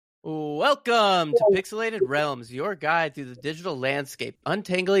Welcome to Pixelated Realms, your guide through the digital landscape,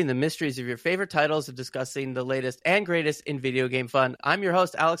 untangling the mysteries of your favorite titles and discussing the latest and greatest in video game fun. I'm your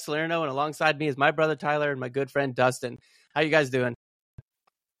host, Alex Salerno, and alongside me is my brother Tyler and my good friend Dustin. How you guys doing?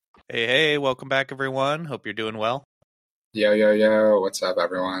 Hey, welcome back, everyone. Hope you're doing well. Yo, what's up,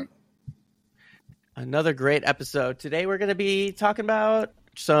 everyone? Another great episode. Today we're going to be talking about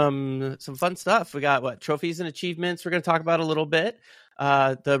some fun stuff. We got, trophies and achievements we're going to talk about a little bit.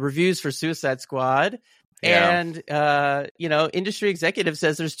 The reviews for Suicide Squad, and industry executive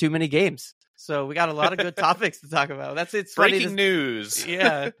says there's too many games. So we got a lot of good topics to talk about. It's breaking news.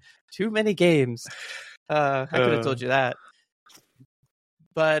 Yeah, too many games. I could have told you that,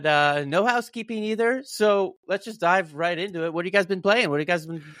 but no housekeeping either. So let's just dive right into it. What have you guys been playing? What have you guys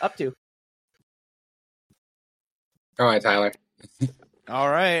been up to? All right, Tyler. All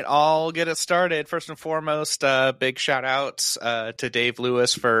right, I'll get it started. First and foremost, big shout outs to Dave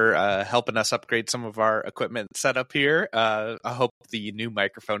Lewis for helping us upgrade some of our equipment setup here. I hope the new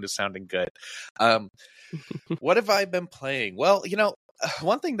microphone is sounding good. What have I been playing? Well,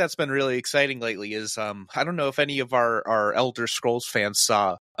 one thing that's been really exciting lately is I don't know if any of our Elder Scrolls fans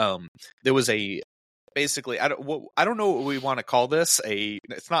saw there was basically, I don't know what we want to call this.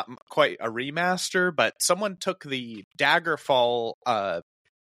 It's not quite a remaster, but someone took the Daggerfall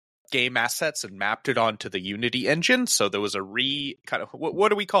game assets and mapped it onto the Unity engine. So there was a what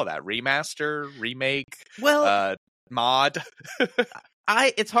do we call that? Remaster, remake, mod.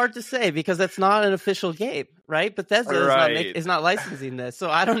 It's hard to say because it's not an official game, right? Bethesda is not licensing this, so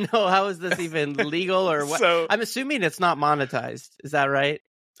I don't know how is this even legal or what. So, I'm assuming it's not monetized. Is that right?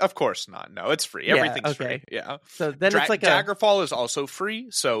 Of course not. No, it's free. Everything's free. Yeah. So then it's like Daggerfall is also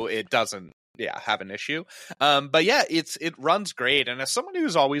free, so it doesn't have an issue. But yeah, it runs great. And as someone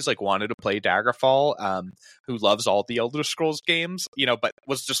who's always wanted to play Daggerfall, who loves all the Elder Scrolls games, but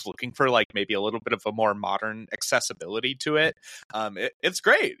was just looking for maybe a little bit of a more modern accessibility to it, it's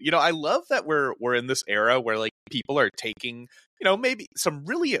great. I love that we're in this era where people are taking maybe some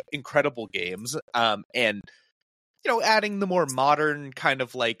really incredible games and adding the more modern kind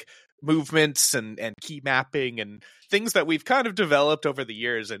of movements and key mapping and things that we've kind of developed over the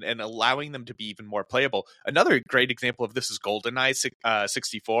years and allowing them to be even more playable. Another great example of this is GoldenEye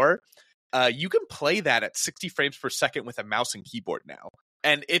 64. You can play that at 60 frames per second with a mouse and keyboard now.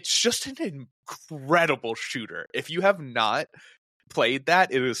 And it's just an incredible shooter. If you have not played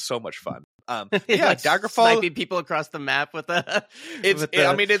that, it is so much fun. Daggerfall, sniping people across the map with a.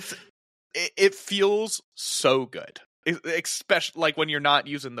 It feels so good, especially when you're not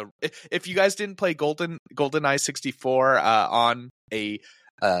using if you guys didn't play GoldenEye 64 on a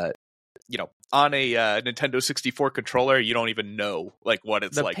Nintendo 64 controller, you don't even know what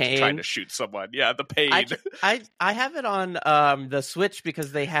it's trying to shoot someone. Yeah, the pain. I have it on the Switch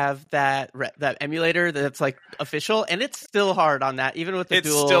because they have that emulator that's official, and it's still hard on that, even with the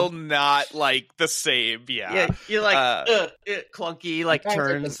dual. It's still not the same. Yeah, you're clunky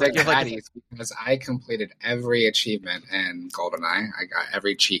turns. Because I completed every achievement in GoldenEye. I got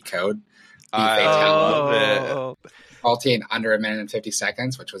every cheat code. I love it. Ulti in under 1 minute and 50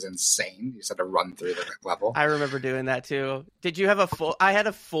 seconds, which was insane. You just had to run through the level. I remember doing that too. Did you have I had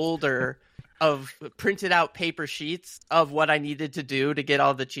a folder of printed out paper sheets of what I needed to do to get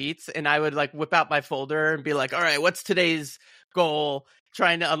all the cheats, and I would whip out my folder and be all right, what's today's goal?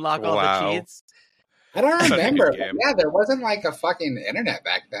 Trying to unlock all the cheats. I don't remember. Yeah, there wasn't a fucking internet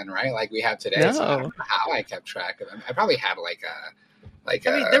back then, right? Like we have today. No. So I don't know how I kept track of them. I probably had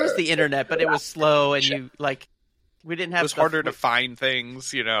there was the internet, but it was slow, and we didn't have. It was harder to find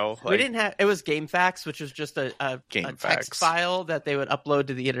things, we didn't have. It was GameFAQs, which was just a text file that they would upload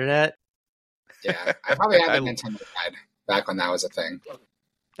to the internet. Yeah, I probably had a Nintendo Guide back when that was a thing.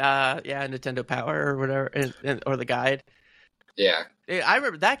 Nintendo Power or whatever, or the guide. Yeah, I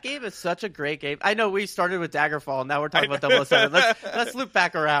remember that game is such a great game. I know we started with Daggerfall, now we're talking about 007. Let's loop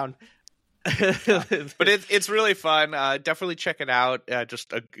back around. But it's really fun. Definitely check it out.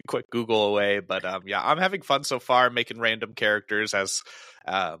 Just a quick Google away. But I'm having fun so far making random characters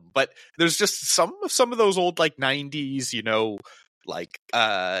but there's just some of those old 90s,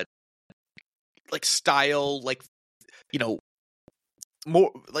 style,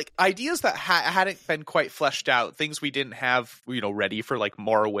 more ideas that hadn't been quite fleshed out, things we didn't have ready for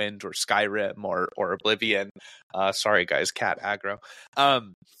Morrowind or Skyrim or Oblivion. Sorry guys, cat aggro.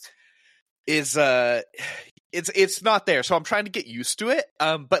 It's not there, so I'm trying to get used to it.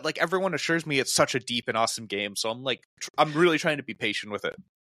 But everyone assures me it's such a deep and awesome game, so I'm really trying to be patient with it.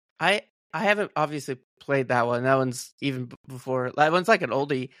 I haven't obviously played that one. That one's even before. That one's an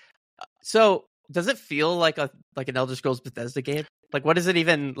oldie. So does it feel like an Elder Scrolls Bethesda game? Like, what is it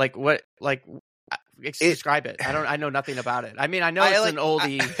even like? What like? Describe it. I know nothing about it. I mean, I know it's an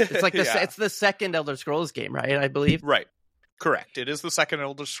oldie. It's like it's the second Elder Scrolls game, right? I believe. Right. Correct. It is the second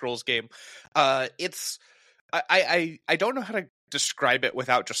Elder Scrolls game. It's I don't know how to describe it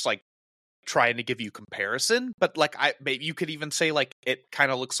without just like trying to give you comparison, but like maybe you could even say like it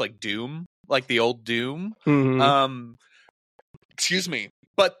kind of looks like Doom, like the old Doom. Mm-hmm. Excuse me.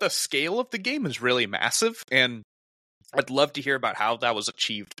 But the scale of the game is really massive, and I'd love to hear about how that was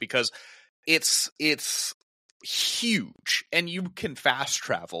achieved, because it's huge, and you can fast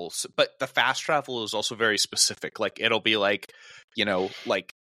travel, but the fast travel is also very specific. Like it'll be like,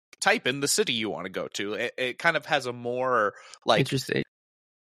 like type in the city you want to go to. It kind of has a more like interesting.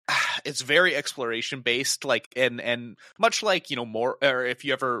 It's very exploration based, like and much like more, or if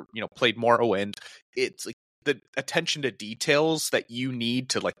you ever played Morrowind, it's like the attention to details that you need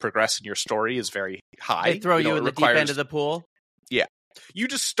to like progress in your story is very high. They throw you in the deep end of the pool. Yeah. You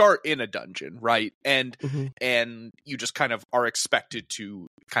just start in a dungeon, right? And mm-hmm. and you just kind of are expected to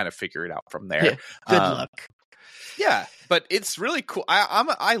kind of figure it out from there. Yeah. Good luck. Yeah, but it's really cool.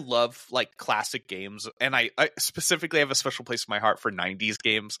 I love like classic games, and I specifically have a special place in my heart for 90s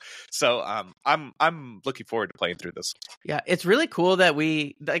games. So I'm looking forward to playing through this. Yeah, it's really cool that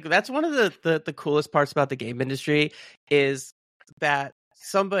that's one of the coolest parts about the game industry is that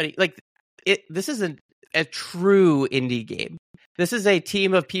somebody this isn't a true indie game. This is a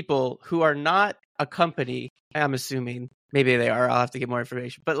team of people who are not a company. I'm assuming maybe they are. I'll have to get more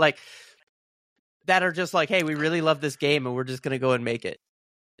information, but like that are just like, hey, we really love this game and we're just going to go and make it.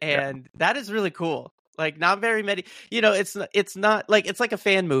 And that is really cool. Like not very many, it's not like, it's like a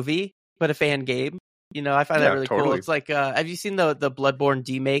fan movie, but a fan game. I find that really cool. It's like, have you seen the Bloodborne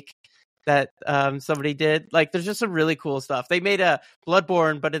demake that somebody did? Like there's just some really cool stuff. They made a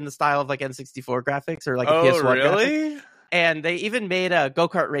Bloodborne, but in the style of like N64 graphics or like a PS1 really? graphics. And they even made a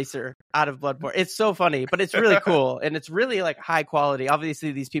go-kart racer out of Bloodborne. It's so funny, but it's really cool. And it's really like high quality.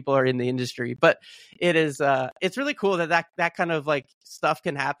 Obviously these people are in the industry, but it's really cool that kind of like stuff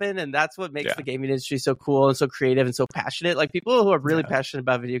can happen. And that's what makes the gaming industry so cool and so creative and so passionate. Like people who are really passionate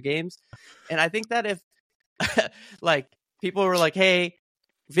about video games. And I think that if like people were like, hey,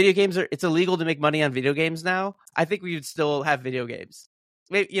 video games it's illegal to make money on video games now, I think we would still have video games.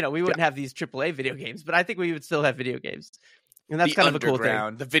 Maybe, we wouldn't have these AAA video games, but I think we would still have video games. And that's kind of a cool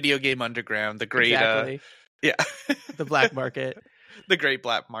thing. The video game underground, the great, exactly. The black market. The great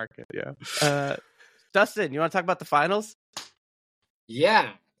black market, yeah. Dustin, you want to talk about the finals?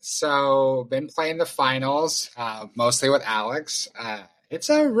 Yeah. So, been playing the finals, mostly with Alex. It's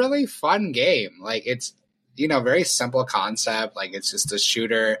a really fun game. Like, it's, very simple concept. Like, it's just a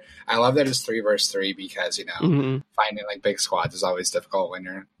shooter. I love that it's 3 versus 3 because, finding like big squads is always difficult when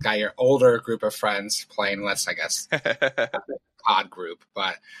you're got your older group of friends playing less, I guess, COD group.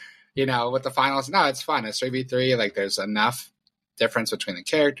 But, with the finals, no, it's fun. It's 3v3. Like, there's enough difference between the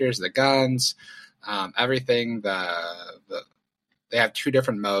characters, the guns, everything. They have 2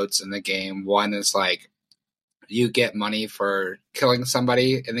 different modes in the game. One is like, you get money for killing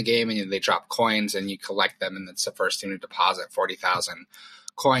somebody in the game, and they drop coins, and you collect them, and it's the first team to deposit 40,000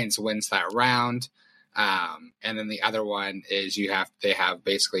 coins wins that round. And then the other one is they have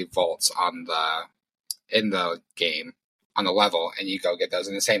basically vaults in the game on the level, and you go get those.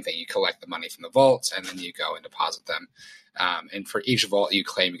 And the same thing, you collect the money from the vaults, and then you go and deposit them. And for each vault you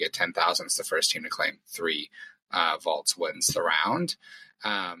claim, you get 10,000. It's the first team to claim 3 vaults wins the round.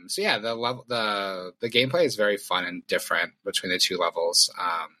 So yeah, the gameplay is very fun and different between the 2 levels.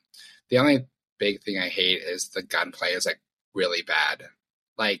 The only big thing I hate is the gunplay is like really bad.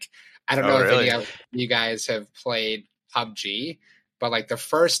 Like, I don't know if any of you guys have played PUBG, but like the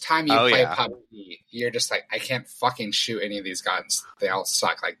first time you play PUBG, you're just like, I can't fucking shoot any of these guns. They all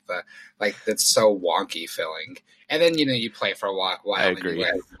suck. Like it's so wonky feeling. And then, you play for a while and you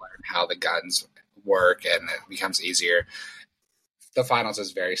learn how the guns work, and it becomes easier. The finals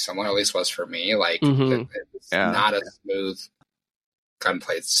is very similar, at least was for me. Like, it's not a smooth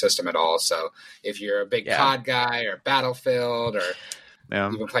gunplay system at all. So if you're a big COD guy or Battlefield or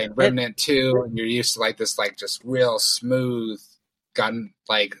you've been playing Remnant 2 and you're used to like this, like just real smooth gun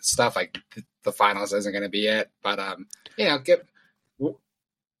like stuff, like the finals isn't going to be it. But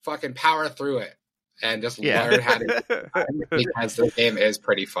fucking power through it and just learn how to because the game is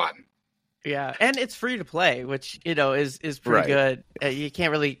pretty fun. Yeah, and it's free to play, which is pretty good. You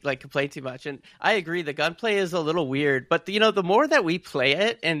can't really like complain too much. And I agree, the gunplay is a little weird, but the more that we play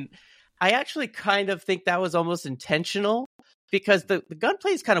it, and I actually kind of think that was almost intentional, because the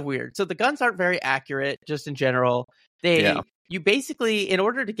gunplay is kind of weird. So the guns aren't very accurate, just in general. you basically, in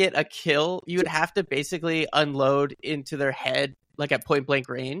order to get a kill, you would have to basically unload into their head like at point blank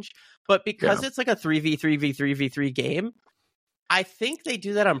range. But because it's like a 3v3v3v3 game, I think they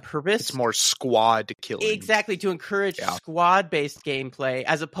do that on purpose. It's more squad killing. Exactly, to encourage squad-based gameplay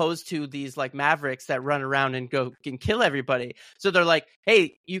as opposed to these like Mavericks that run around and go and kill everybody. So they're like,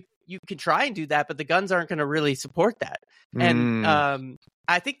 hey, you can try and do that, but the guns aren't going to really support that. And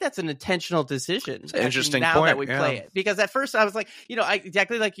I think that's an intentional decision. It's an interesting now point, that we play it. Because at first I was like,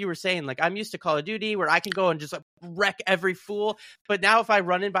 exactly like you were saying, like I'm used to Call of Duty where I can go and just like wreck every fool. But now if I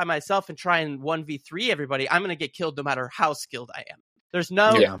run in by myself and try and 1v3 everybody, I'm going to get killed no matter how skilled I am. There's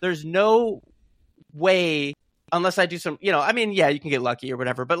no way, unless I do some, you can get lucky or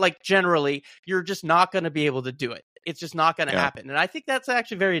whatever. But like generally, you're just not going to be able to do it. It's just not going to happen. And I think that's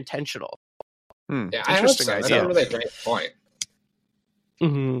actually very intentional. Yeah, interesting idea. That's a really great point.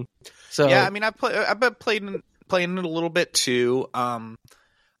 Mm-hmm. So yeah, I mean, I've been playing it a little bit too.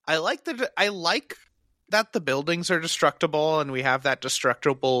 I like that the buildings are destructible and we have that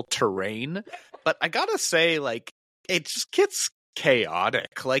destructible terrain. But I gotta say, like, it just gets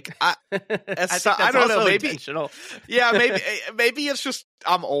chaotic. Like, I don't know, maybe intentional. Yeah, maybe it's just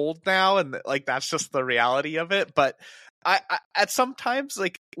I'm old now and like that's just the reality of it. But I at sometimes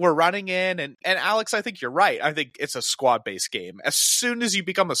like we're running in and Alex, I think you're right. I think it's a squad based game. As soon as you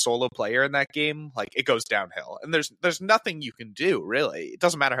become a solo player in that game, like it goes downhill. And there's nothing you can do, really. It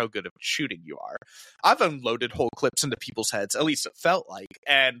doesn't matter how good of shooting you are. I've unloaded whole clips into people's heads, at least it felt like,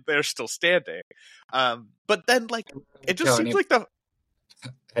 and they're still standing. But then like it just seems like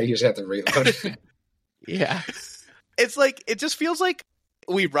I usually have to reload. Yeah. It's like it just feels like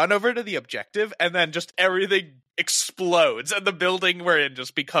we run over to the objective and then just everything explodes and the building we're in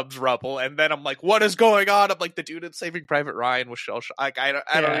just becomes rubble. And then I'm like, what is going on? I'm like the dude in Saving Private Ryan was shell shocked. Like, I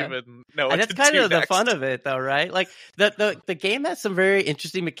don't even know what and that's kind of the fun of it though, right? Like the game has some very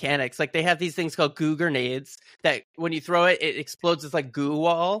interesting mechanics. Like they have these things called goo grenades that when you throw it, it explodes this like goo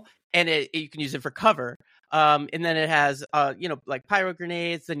wall and you can use it for cover. And then it has, like pyro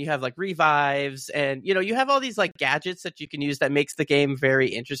grenades. Then you have like revives, and you have all these like gadgets that you can use that makes the game very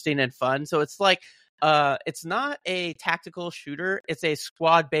interesting and fun. So it's like, it's not a tactical shooter; it's a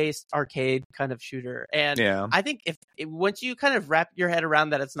squad-based arcade kind of shooter. And I think once you kind of wrap your head around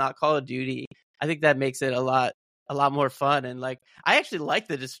that it's not Call of Duty, I think that makes it a lot more fun. And like I actually like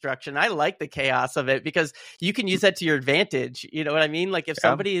the destruction. I like the chaos of it because you can use that to your advantage. You know what I mean? Like if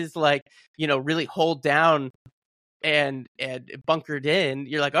somebody is like, really hold down and bunkered in,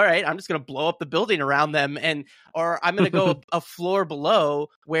 you're like, all right, I'm just going to blow up the building around them, or I'm going to go a floor below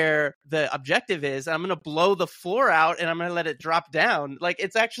where the objective is, and I'm going to blow the floor out and I'm going to let it drop down. Like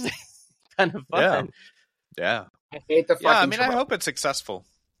it's actually kind of fun. Yeah. I hate the fucking I hope it's successful.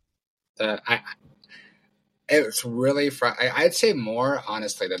 It's really I'd say more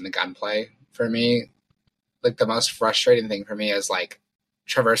honestly than the gunplay for me. Like the most frustrating thing for me is like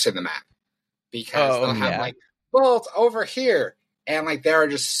traversing the map because they'll have like bolts over here, and like there are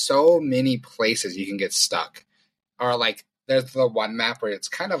just so many places you can get stuck. Or like there's the one map where it's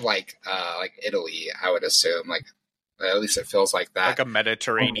kind of like Italy, I would assume. Like at least it feels like that, like a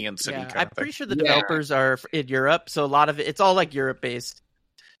Mediterranean city. Yeah, I'm pretty sure the developers are in Europe, so a lot of it's all like Europe based.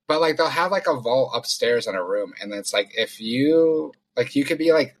 But like they'll have like a vault upstairs in a room, and it's like if you could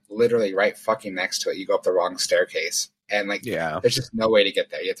be like literally right fucking next to it. You go up the wrong staircase, and like there's just no way to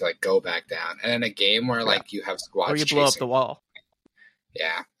get there. You have to like go back down. And in a game where like you have squads, or you blow up the wall.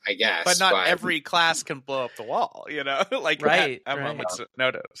 Yeah, I guess. But not every class can blow up the wall. Like right. At moment's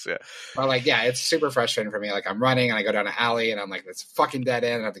notice. Yeah. Well, like it's super frustrating for me. Like I'm running and I go down an alley and I'm like, it's fucking dead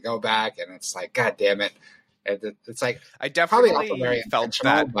end. I have to go back, and it's like, god damn it. It's like I definitely very felt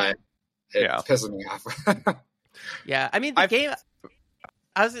that, but it pisses me off. Yeah, I mean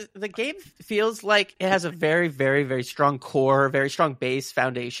the game feels like it has a very, very, very strong core, very strong base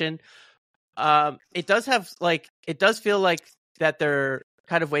foundation. It does feel like that they're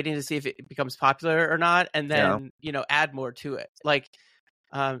kind of waiting to see if it becomes popular or not, and then add more to it. Like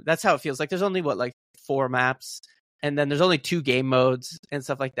that's how it feels. Like there's only 4 maps. And then there's only 2 game modes and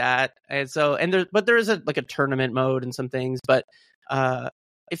stuff like that. And so, there is a tournament mode and some things, but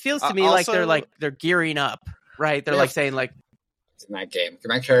it feels to me also, like they're gearing up, right? They're like saying like, in that game, can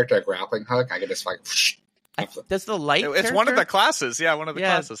my character a grappling hook? I can just like. Does the light? It's character? One of the classes. Yeah, one of the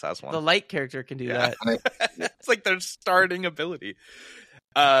classes has one. The light character can do that. It's like their starting ability.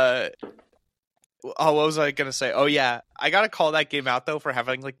 What was I going to say? Oh, yeah. I got to call that game out, though, for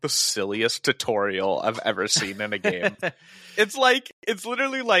having, like, the silliest tutorial I've ever seen in a game. It's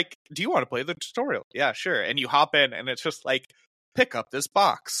literally like, do you want to play the tutorial? Yeah, sure. And you hop in, and it's just like, pick up this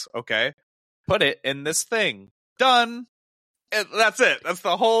box, okay? Put it in this thing. Done. And that's it. That's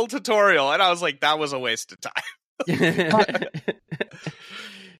the whole tutorial. And I was like, that was a waste of time.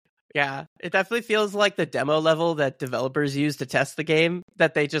 Yeah, it definitely feels like the demo level that developers use to test the game,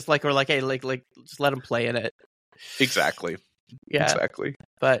 that they just like were like, hey, like just let them play in it. Exactly. Yeah, exactly.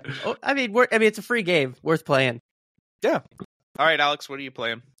 But I mean, it's a free game, worth playing. Yeah. All right, Alex, what are you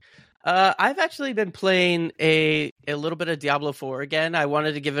playing? I've actually been playing a little bit of Diablo 4 again. I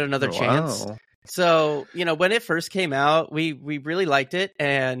wanted to give it another chance. So, when it first came out, we really liked it,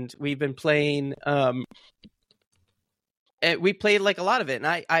 and we've been playing. We played like a lot of it, and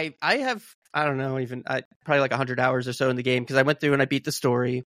I have, I don't know, probably like 100 hours or so in the game, because I went through and I beat the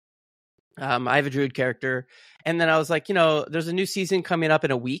story. I have a druid character, and then I was like, there's a new season coming up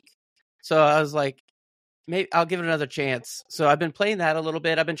in a week, so I was like, maybe I'll give it another chance. So I've been playing that a little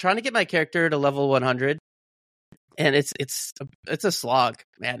bit. I've been trying to get my character to level 100, and it's a slog,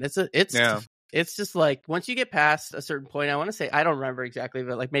 man. It's just like, once you get past a certain point, I want to say, I don't remember exactly,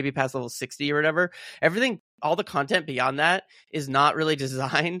 but like maybe past level 60 or whatever, all the content beyond that is not really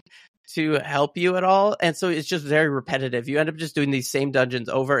designed to help you at all. And so it's just very repetitive. You end up just doing these same dungeons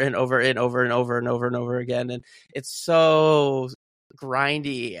over and over and over and over and over and over again. And it's so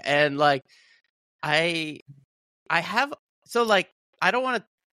grindy. And like, I don't want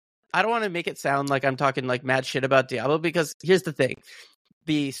to make it sound like I'm talking like mad shit about Diablo, because here's the thing.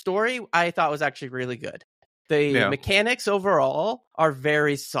 The story I thought was actually really good. The mechanics overall are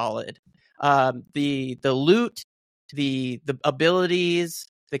very solid. The loot, the abilities,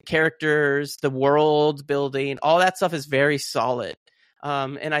 the characters, the world building, all that stuff is very solid.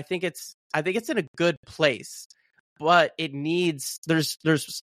 And I think it's in a good place, but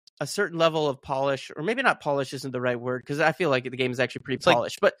there's a certain level of polish, or maybe not polish isn't the right word, because I feel like the game is actually pretty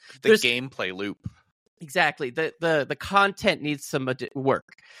polished, but the gameplay loop. Exactly. The content needs some work.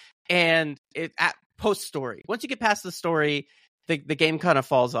 And at post story, once you get past the story, the game kind of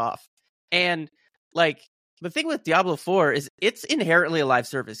falls off. And like, the thing with Diablo 4 is it's inherently a live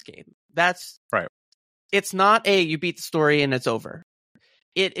service game. That's right. It's not you beat the story and it's over.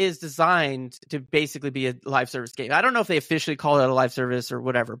 It is designed to basically be a live service game. I don't know if they officially call it a live service or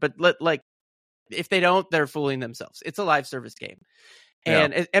whatever, but if they don't, they're fooling themselves. It's a live service game.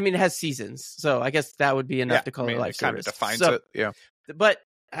 And it has seasons, so I guess that would be enough to call it a live service. It kind of defines it, yeah. But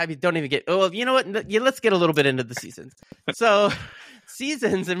I mean, don't even get. Well, you know what? Let's get a little bit into the seasons. So,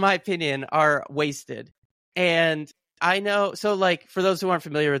 seasons, in my opinion, are wasted. And I know. So, like, for those who aren't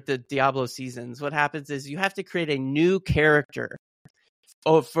familiar with the Diablo seasons, what happens is you have to create a new character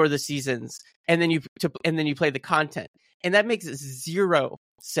for the seasons, and then you play the content, and that makes zero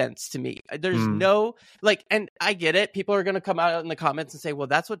sense to me. There's no and I get it. People are going to come out in the comments and say, well,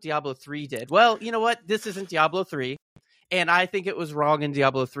 that's what Diablo 3 did. Well, you know what? This isn't Diablo 3. And I think it was wrong in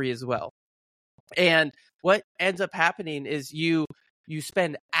Diablo 3 as well. And what ends up happening is you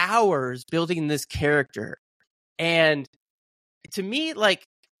spend hours building this character. And to me, like,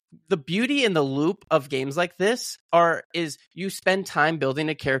 the beauty in the loop of games like this is you spend time building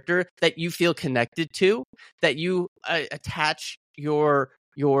a character that you feel connected to, that you attach your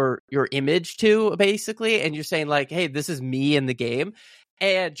image to, basically, and you're saying like, hey, this is me in the game.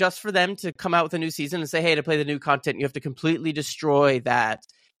 And just for them to come out with a new season and say, hey, to play the new content, you have to completely destroy that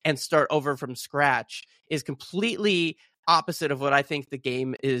and start over from scratch is completely opposite of what I think the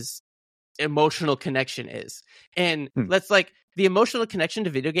game is emotional connection is. And the emotional connection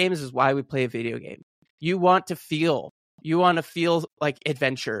to video games is why we play a video game. You want to feel like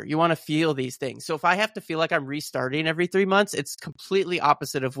adventure. You want to feel these things. So if I have to feel like I'm restarting every 3 months, it's completely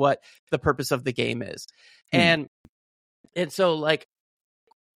opposite of what the purpose of the game is. And so like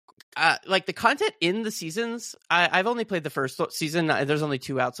the content in the seasons, I've only played the first season. There's only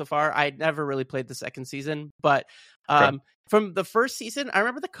 2 out so far. I never really played the second season, but from the first season, I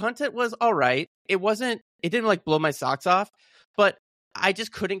remember the content was all right. It didn't like blow my socks off, but I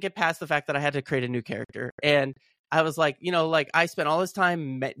just couldn't get past the fact that I had to create a new character. And I was like, I spent all this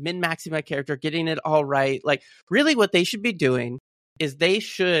time min-maxing my character, getting it all right. Like, really what they should be doing is they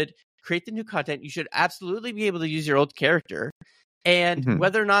should create the new content. You should absolutely be able to use your old character. And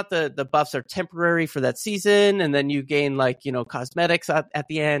whether or not the buffs are temporary for that season, and then you gain cosmetics at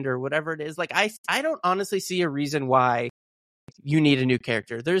the end or whatever it is. Like, I don't honestly see a reason why you need a new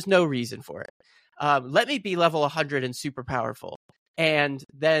character. There's no reason for it. Let me be level 100 and super powerful, and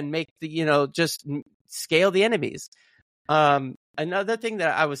then make just scale the enemies. Another thing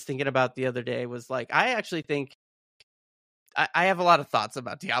that I was thinking about the other day was like, I actually think I have a lot of thoughts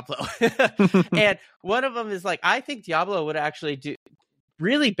about Diablo. And one of them is like, I think Diablo would actually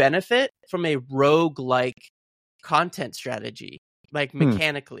really benefit from a rogue-like content strategy, like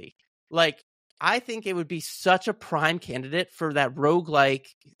mechanically. Like, I think it would be such a prime candidate for that roguelike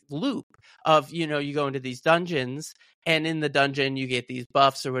loop of, you go into these dungeons, and in the dungeon you get these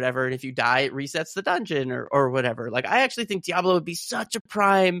buffs or whatever, and if you die, it resets the dungeon or whatever. Like, I actually think Diablo would be such a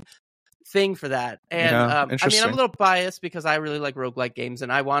prime thing for that. And I mean, I'm a little biased because I really like roguelike games,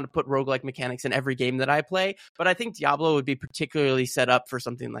 and I want to put roguelike mechanics in every game that I play, but I think Diablo would be particularly set up for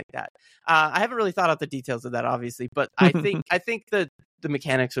something like that. I haven't really thought out the details of that, obviously, but I think the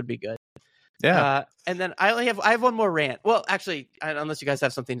mechanics would be good. Yeah. And then I have one more rant. Well, actually, unless you guys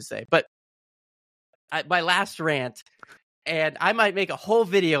have something to say, but my last rant, and I might make a whole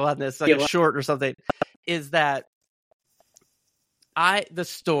video on this, like a short or something, is that the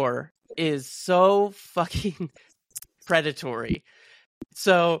store is so fucking predatory.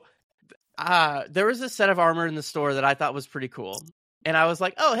 So there was a set of armor in the store that I thought was pretty cool. And I was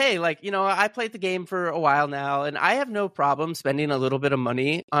like, oh, hey, like, I played the game for a while now, and I have no problem spending a little bit of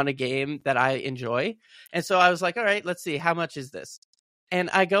money on a game that I enjoy. And so I was like, all right, let's see, how much is this? And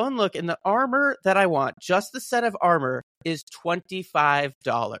I go and look, and the armor that I want, just the set of armor, is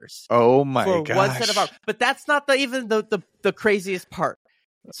 $25. Oh my gosh. For one set of armor. But that's not even the craziest part.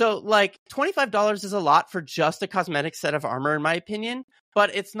 So, like, $25 is a lot for just a cosmetic set of armor, in my opinion.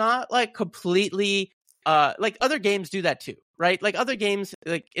 But it's not, like, completely... like, other games do that too, right? Like, other games,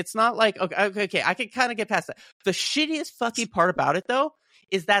 like, it's not like... Okay, I can kind of get past that. The shittiest fucking part about it, though,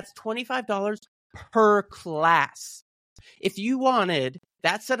 is that's $25 per class. If you wanted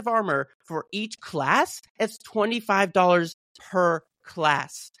that set of armor for each class, it's $25 per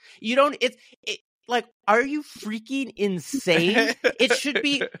class. You don't... Like, are you freaking insane? It should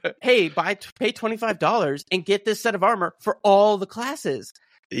be, hey, pay $25 and get this set of armor for all the classes.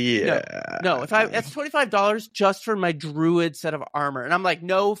 Yeah. No, that's $25 just for my druid set of armor. And I'm like,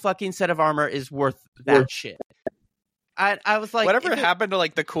 no fucking set of armor is worth that shit. I was like, whatever happened to,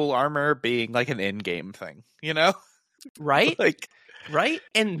 like, the cool armor being like an in-game thing, Right? Like, right?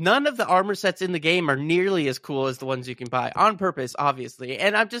 And none of the armor sets in the game are nearly as cool as the ones you can buy on purpose, obviously.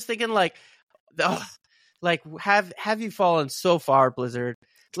 And I'm just thinking, like, like, have you fallen so far, Blizzard?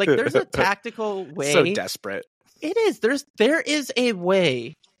 Like, there's a tactical way. So desperate. It is. There is a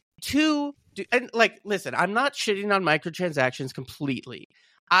way to do, and, like, listen, I'm not shitting on microtransactions completely.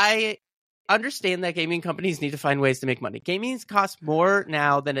 I understand that gaming companies need to find ways to make money. Gaming costs more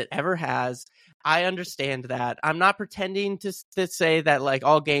now than it ever has. I understand that. I'm not pretending to say that, like,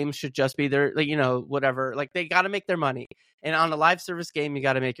 all games should just be their, like, whatever. Like, they got to make their money. And on a live service game, you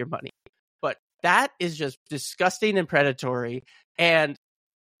got to make your money. But that is just disgusting and predatory. And,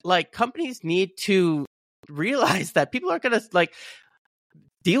 like, companies need to realize that people aren't going to, like,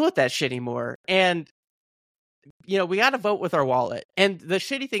 deal with that shit anymore. And, we got to vote with our wallet. And the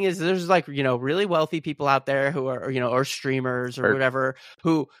shitty thing is, there's, like, really wealthy people out there who are, or streamers or whatever,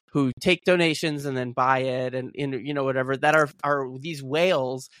 who take donations and then buy it, and whatever, that are these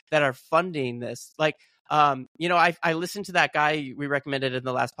whales that are funding this. Like, I listened to that guy we recommended in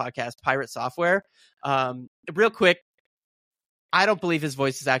the last podcast, Pirate Software. Real quick, I don't believe his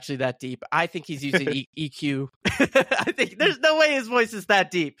voice is actually that deep. I think he's using EQ. I think there's no way his voice is that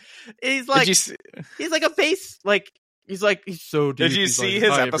deep. He's like, he's like a bass, like, he's so deep. Did you see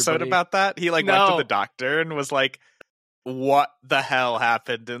his episode everybody. About that? He, like, went to the doctor and was like, what the hell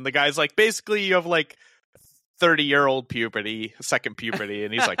happened? And the guy's like, basically, you have, like, 30-year-old puberty, second puberty,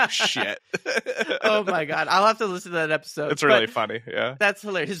 and he's like, shit. Oh my god, I'll have to listen to that episode. It's really funny. Yeah, that's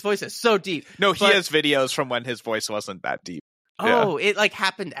hilarious. His voice is so deep. No, he has videos from when his voice wasn't that deep. Oh, yeah. It, like,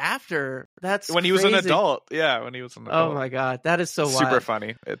 happened after. That's when he was an adult. Yeah, when he was an adult. Oh my god, that is so wild. Super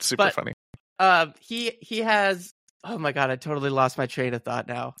funny. It's super funny. He has. Oh my god, I totally lost my train of thought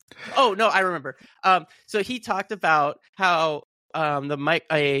now. Oh no, I remember. So he talked about how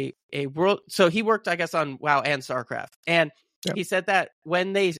a world. So he worked, I guess, on WoW and StarCraft, and he said that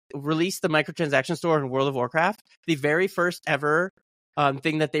when they released the microtransaction store in World of Warcraft, the very first ever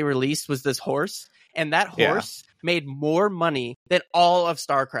thing that they released was this horse, and that horse made more money than all of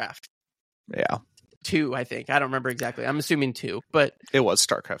StarCraft. Yeah. 2, I think. I don't remember exactly. I'm assuming 2, but it was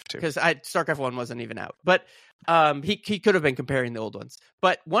StarCraft 2 because StarCraft 1 wasn't even out. But he could have been comparing the old ones.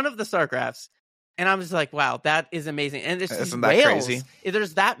 But one of the StarCrafts, and I'm just like, wow, that is amazing. And there's Isn't whales. That crazy?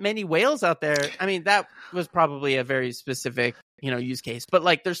 There's that many whales out there. I mean, that was probably a very specific, use case. But,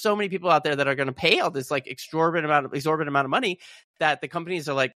 like, there's so many people out there that are going to pay all this, like, exorbitant amount of money that the companies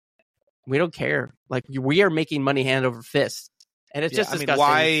are like, we don't care. Like, we are making money hand over fist. And it's just disgusting.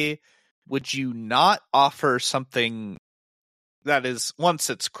 Why would you not offer something that is,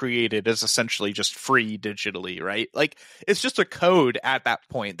 once it's created, is essentially just free digitally, right? Like, it's just a code at that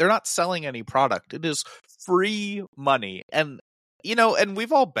point. They're not selling any product. It is free money. And and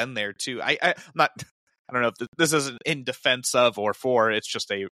we've all been there too. I'm not. I don't know if this isn't in defense of or for, it's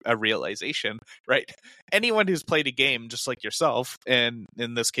just a realization, right? Anyone who's played a game just like yourself, and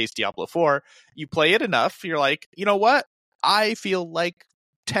in this case, Diablo 4, you play it enough, you're like, you know what? I feel like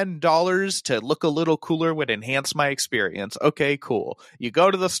 $10 to look a little cooler would enhance my experience. Okay, cool. You go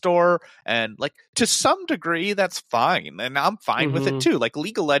to the store and like to some degree that's fine. And I'm fine with it too. Like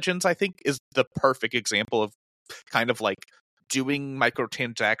League of Legends, I think, is the perfect example of kind of like doing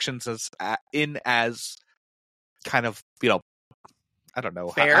microtransactions as kind of, I don't know,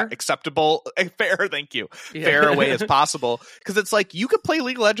 fair, acceptable, fair, thank you, fair a way as possible. Because it's like, you could play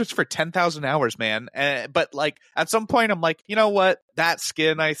League of Legends for 10,000 hours, man. But like, at some point, I'm like, you know what? That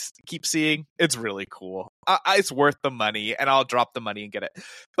skin I keep seeing, it's really cool. It's worth the money, and I'll drop the money and get it.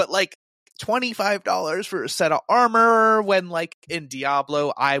 But like, $25 for a set of armor, when like in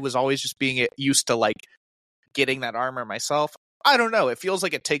Diablo, I was always just being used to like getting that armor myself. I don't know. It feels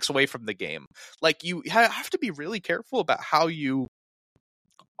like it takes away from the game. Like, you have to be really careful about how you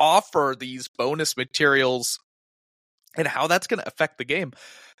offer these bonus materials and how that's going to affect the game.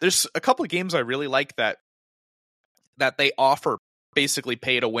 There's a couple of games I really like that they offer basically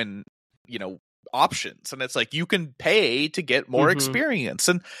pay to win, options. And it's like, you can pay to get more experience.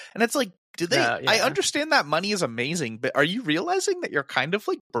 And it's like, I understand that money is amazing, but are you realizing that you're kind of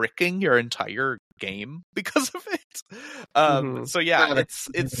like bricking your entire game because of it? So yeah, it's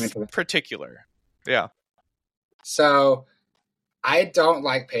particular. Yeah. So I don't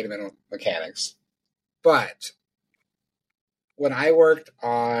like pay to win mechanics, but when I worked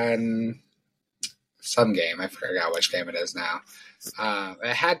on some game, I forgot which game it is now,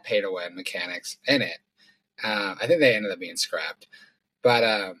 it had pay to win mechanics in it. I think they ended up being scrapped,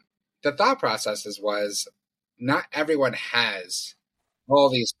 but the thought process was not everyone has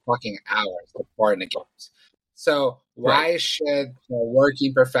all these fucking hours to pour into games. So why should a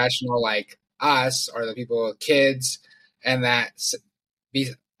working professional like us, or the people with kids and that,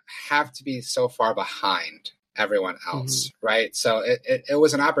 have to be so far behind everyone else, right? So it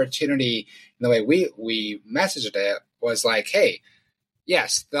was an opportunity. And the way we messaged it was like, hey,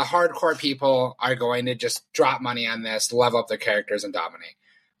 yes, the hardcore people are going to just drop money on this, level up their characters, and dominate.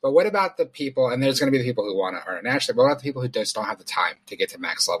 But what about the people, and there's going to be the people who want to earn naturally, but what about the people who just don't have the time to get to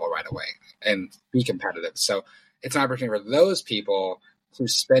max level right away and be competitive? So it's an opportunity for those people to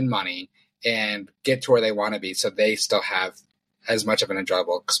spend money and get to where they want to be, so they still have as much of an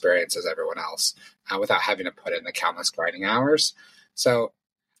enjoyable experience as everyone else without having to put in the countless grinding hours. So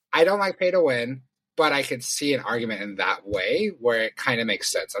I don't like pay to win, but I could see an argument in that way where it kind of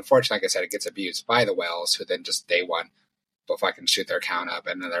makes sense. Unfortunately, like I said, it gets abused by the whales who then just day one will fucking shoot their account up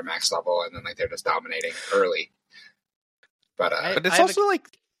and then they're max level and then like they're just dominating early. But it's also like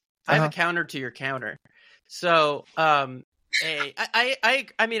I have a counter to your counter. So I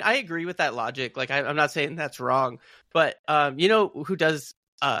mean, I agree with that logic. Like, I'm not saying that's wrong, but who does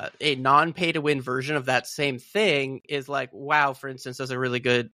a non-pay to win version of that same thing is like WoW, for instance, does a really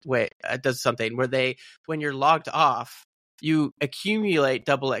good way. Does something where when you're logged off, you accumulate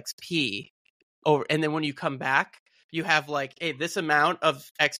double XP over, and then when you come back, you have like, hey, this amount of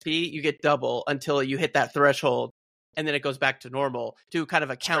XP, you get double until you hit that threshold. And then it goes back to normal to kind of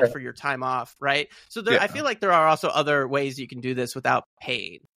account for your time off, right? So I feel like there are also other ways you can do this without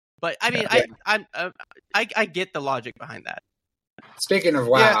paying. But I mean, I get the logic behind that. Speaking of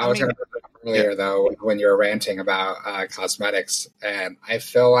WoW, I was going to bring it up earlier though when you were ranting about cosmetics, and I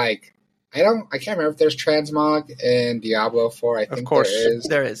feel like I can't remember if there's transmog in Diablo 4. I think of course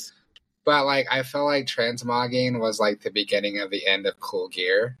there is. But like, I feel like transmogging was like the beginning of the end of cool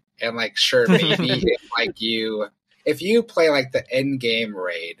gear, and like, sure, maybe if you play like the end game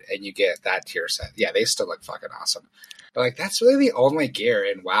raid and you get that tier set, yeah, they still look fucking awesome. But like, that's really the only gear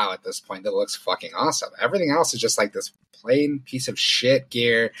in WoW at this point that looks fucking awesome. Everything else is just like this plain piece of shit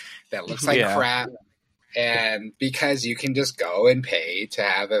gear that looks like crap. And because you can just go and pay to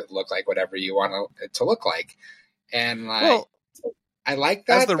have it look like whatever you want it to look like. And like, I like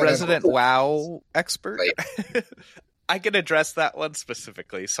that. As the resident WoW expert, I can address that one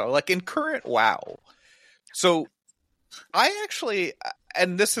specifically. So like in current WoW, so I actually,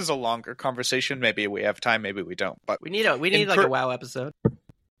 and this is a longer conversation. Maybe we have time, maybe we don't. But we need like a WoW episode.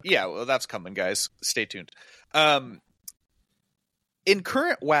 Yeah, well, that's coming, guys. Stay tuned. In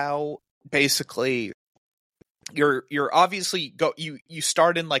current WoW, basically, you're obviously you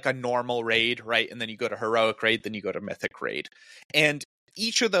start in like a normal raid, right? And then you go to heroic raid, then you go to mythic raid, and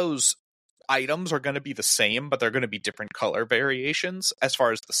each of those items are going to be the same, but they're going to be different color variations as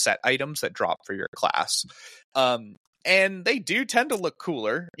far as the set items that drop for your class. and they do tend to look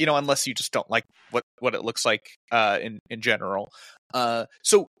cooler, unless you just don't like what it looks like in general.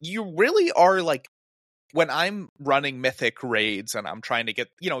 So you really are like, when I'm running mythic raids and I'm trying to get,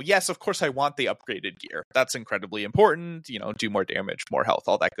 yes, of course I want the upgraded gear. That's incredibly important, do more damage, more health,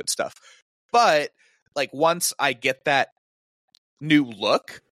 all that good stuff. But like once I get that new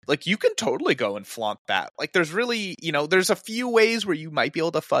look, like you can totally go and flaunt that. Like there's really, there's a few ways where you might be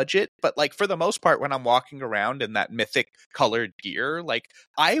able to fudge it, but like for the most part, when I'm walking around in that mythic colored gear, like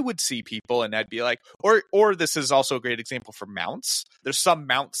I would see people and I'd be like, or this is also a great example for mounts. There's some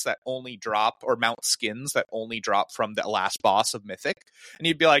mounts that only drop, or mount skins that only drop from the last boss of mythic, and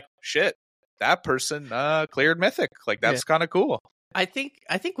you'd be like, shit, that person cleared mythic. Like that's kind of cool. I think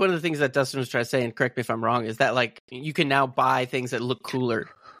one of the things that Dustin was trying to say, and correct me if I'm wrong, is that like you can now buy things that look cooler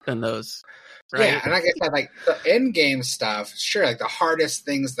than those. Right? Yeah, and like I said, like the in-game stuff, sure, like the hardest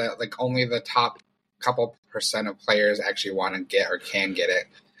things that like only the top couple % of players actually want to get or can get it,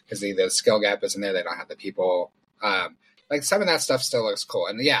 because either the skill gap isn't there, they don't have the people. Like some of that stuff still looks cool,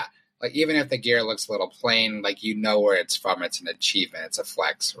 and yeah, like even if the gear looks a little plain, like where it's from, it's an achievement, it's a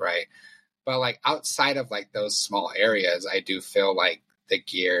flex, right? But like outside of like those small areas, I do feel like the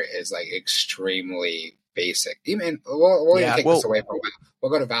gear is like extremely basic. Even we'll even take this away from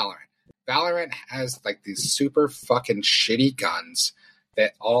we'll go to Valorant. Valorant has like these super fucking shitty guns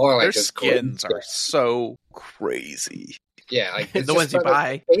that all are like their skins are so crazy. Yeah, like the ones you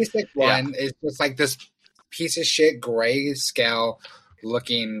buy. The basic one is just like this piece of shit gray scale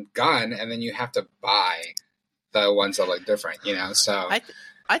looking gun, and then you have to buy the ones that look different. So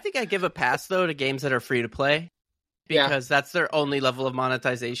I think I give a pass though to games that are free to play, because that's their only level of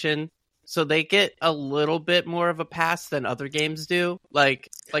monetization. So they get a little bit more of a pass than other games do. Like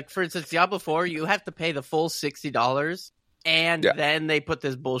for instance, Diablo 4, you have to pay the full $60, and then they put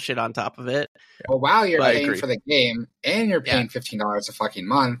this bullshit on top of it. Well, while you're paying for the game, and you're paying $15 a fucking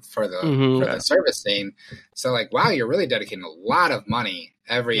month for the for the servicing, so like, wow, you're really dedicating a lot of money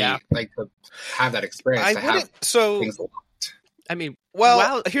like to have that experience. Things locked. I mean,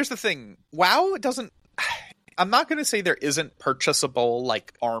 WoW, here's the thing: WoW doesn't. I'm not going to say there isn't purchasable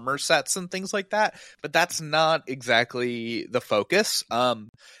like armor sets and things like that, but that's not exactly the focus.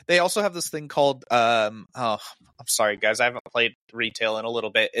 They also have this thing called I'm sorry guys, I haven't played retail in a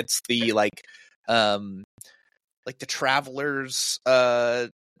little bit. It's the like the travelers.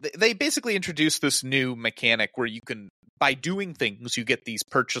 They basically introduced this new mechanic where you can, by doing things, you get these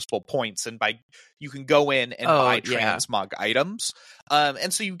purchasable points, and you can go in and buy transmog items,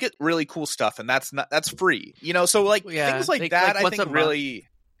 and so you get really cool stuff, and that's free, So like things like that, I think really,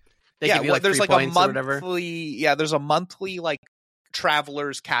 give you, like, there's like a monthly, there's a monthly like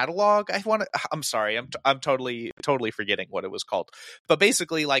travelers catalog. I'm sorry, I'm totally forgetting what it was called, but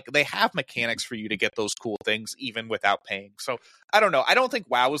basically like they have mechanics for you to get those cool things even without paying. So I don't know, I don't think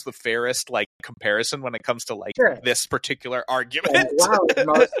WoW is the fairest like comparison when it comes to like this particular argument. WoW is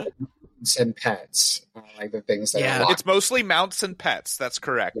mostly mounts and pets, like the things that are it's mostly mounts and pets. That's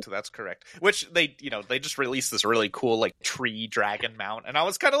correct. Which they just released this really cool like tree dragon mount, and I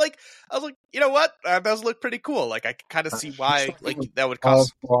was like, you know what, that does look pretty cool. Like I can kind of see why like that would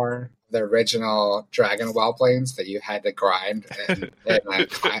cost more. The original Dragon Well planes that you had to grind in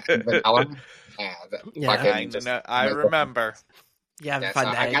vanilla. I remember. Yeah,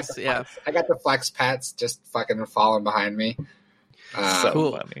 fun days. I got the flex pets just fucking falling behind me. So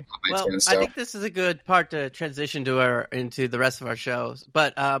cool. Funny. Well, I think this is a good part to transition into the rest of our shows.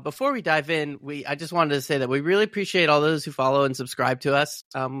 But before we dive in, I just wanted to say that we really appreciate all those who follow and subscribe to us.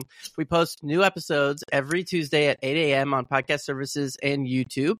 We post new episodes every Tuesday at 8 a.m. on podcast services and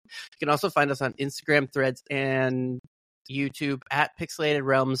YouTube. You can also find us on Instagram, Threads, and YouTube at Pixelated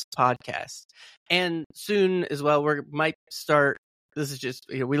Realms Podcast. And soon as well, we might start. This is just,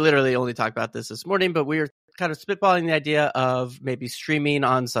 we literally only talked about this morning, but we're kind of spitballing the idea of maybe streaming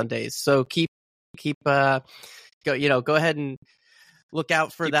on Sundays. So keep go ahead and look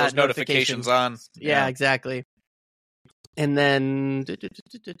out for that those notifications on. Yeah, exactly. And then,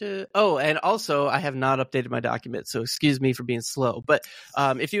 and also I have not updated my document, so excuse me for being slow. But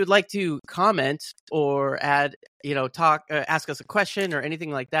if you would like to comment or add, ask us a question or anything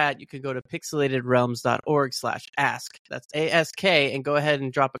like that, you can go to pixelatedrealms.org/ask. That's ASK, and go ahead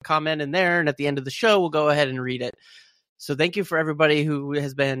and drop a comment in there. And at the end of the show, we'll go ahead and read it. So thank you for everybody who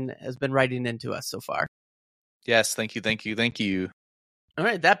has been writing into us so far. Yes, thank you. All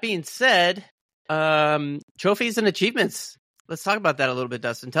right. That being said. Trophies and achievements. Let's talk about that a little bit,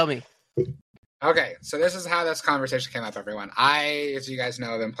 Dustin. Tell me. Okay, so this is how this conversation came up, everyone. As you guys know,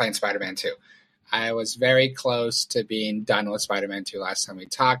 have been playing Spider-Man 2. I was very close to being done with Spider-Man 2 last time we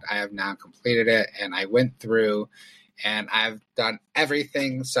talked. I have now completed it, and I went through and I've done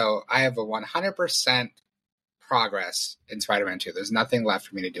everything. So I have a 100% progress in Spider-Man 2. There's nothing left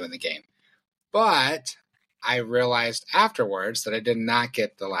for me to do in the game. But I realized afterwards that I did not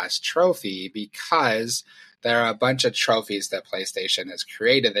get the last trophy because there are a bunch of trophies that PlayStation has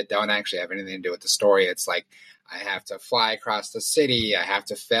created that don't actually have anything to do with the story. It's like I have to fly across the city, I have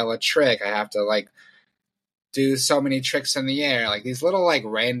to fail a trick, I have to like do so many tricks in the air, like these little like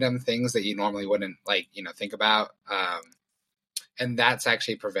random things that you normally wouldn't like, think about. And that's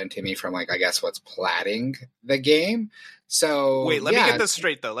actually preventing me from like, I guess what's platting the game. So wait, let me get this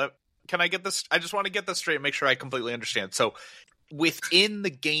straight though. Can I get this? I just want to get this straight and make sure I completely understand. So within the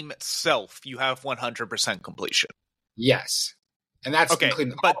game itself, you have 100% completion. Yes. And that's okay,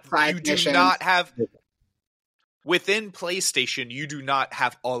 including but all you do not have within PlayStation, you do not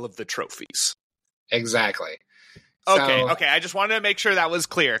have all of the trophies. Exactly. Okay. I just wanted to make sure that was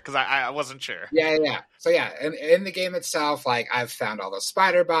clear because I wasn't sure. Yeah. So yeah, in the game itself, like I've found all the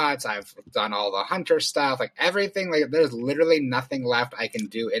spider bots, I've done all the hunter stuff, like everything. Like there's literally nothing left I can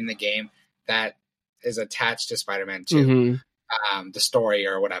do in the game that is attached to Spider-Man 2, the story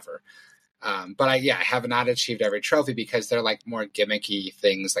or whatever. But I have not achieved every trophy because they're like more gimmicky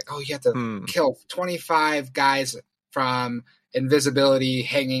things. Like, oh, you have to kill 25 guys from invisibility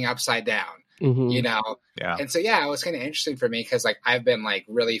hanging upside down. Yeah. And so it was kind of interesting for me because like I've been like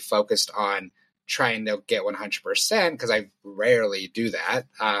really focused on trying to get 100% because I rarely do that.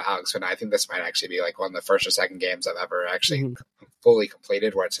 Alex and I think this might actually be like one of the first or second games I've ever actually fully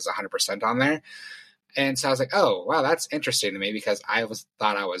completed where it says 100% on there. And so I was like, oh wow, that's interesting to me because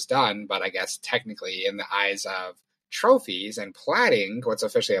thought I was done, but I guess technically in the eyes of trophies and platting, what's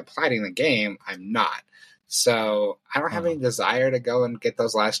officially a platting the game, I'm not. So I don't have any desire to go and get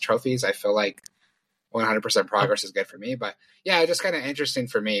those last trophies. I feel like 100% progress is good for me. But yeah, just kind of interesting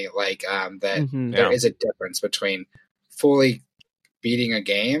for me, like that there is a difference between fully beating a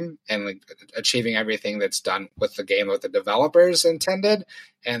game and like achieving everything that's done with the game what the developers intended,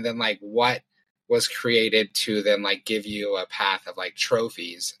 and then like what was created to then like give you a path of like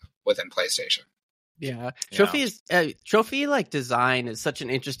trophies within PlayStation. Yeah. Trophy like design is such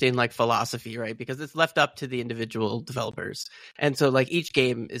an interesting like philosophy, right? Because it's left up to the individual developers. And so like each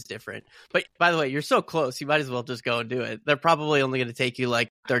game is different. But by the way, you're so close, you might as well just go and do it. They're probably only going to take you like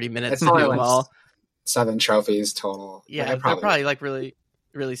 30 minutes to do them all. 7 trophies total. Yeah, they're probably like really,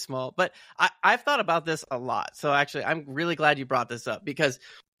 really small. But I've thought about this a lot. So actually, I'm really glad you brought this up because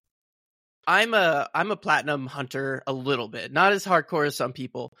I'm a platinum hunter a little bit, not as hardcore as some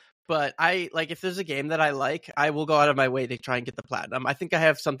people. But I like if there's a game that I like, I will go out of my way to try and get the platinum. I think I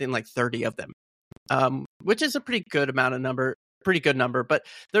have something like 30 of them, which is a pretty good number. But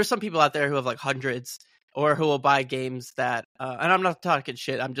there's some people out there who have like hundreds or who will buy games that, and I'm not talking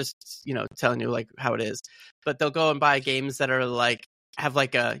shit. I'm just, telling you like how it is. But they'll go and buy games that are like, have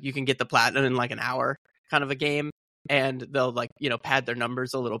like you can get the platinum in like an hour kind of a game. And they'll like, pad their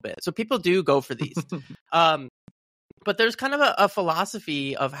numbers a little bit. So people do go for these. But there's kind of a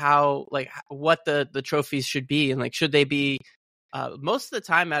philosophy of how, like, what the trophies should be. And, like, should they be, most of the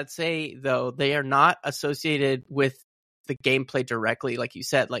time, I'd say, though, they are not associated with the gameplay directly. Like you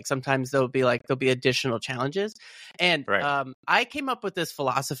said, like, sometimes there'll be additional challenges. And I came up with this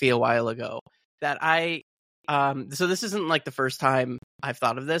philosophy a while ago that so this isn't, like, the first time I've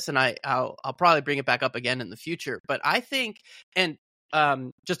thought of this, and I'll probably bring it back up again in the future. But I think, and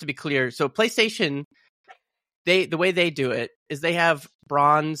just to be clear, so PlayStation, the way they do it is they have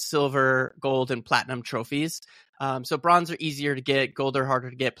bronze, silver, gold, and platinum trophies. So bronze are easier to get, gold are harder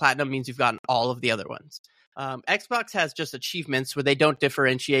to get, platinum means you've gotten all of the other ones. Xbox has just achievements where they don't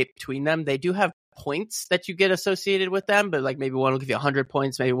differentiate between them. They do have points that you get associated with them, but like maybe one will give you 100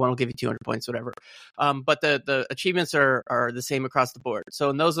 points, maybe one will give you 200 points, whatever. But the achievements are the same across the board.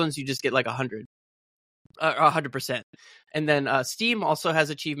 So in those ones, you just get like 100%. And then Steam also has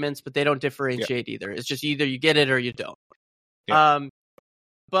achievements, but they don't differentiate either. It's just either you get it or you don't.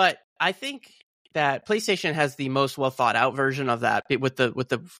 But I think that PlayStation has the most well thought out version of that with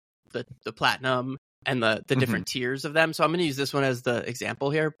the platinum and the different tiers of them. So I'm going to use this one as the example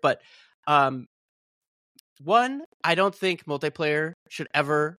here. But one, I don't think multiplayer should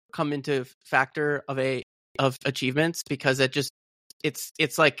ever come into factor of achievements because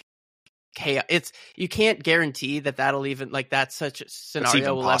it's like chaos. You can't guarantee that'll even like that such a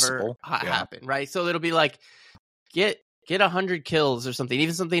scenario will ever happen, right? So it'll be like get 100 kills or something,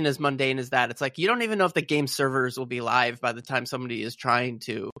 even something as mundane as that. It's like you don't even know if the game servers will be live by the time somebody is trying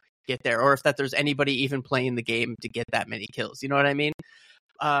to get there, or if there's anybody even playing the game to get that many kills. You know what I mean?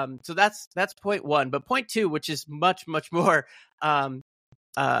 So that's point one. But point two, which is much more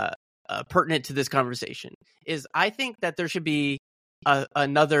pertinent to this conversation is I think that there should be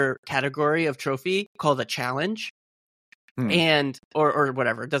another category of trophy called a challenge. And or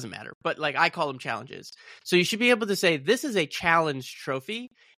whatever, it doesn't matter, but like I call them challenges. So you should be able to say this is a challenge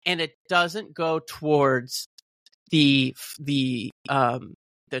trophy, and it doesn't go towards the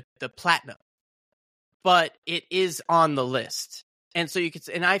platinum, but it is on the list. And so you could,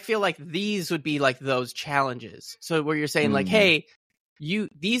 and I feel like these would be like those challenges. So where you're saying like, hey,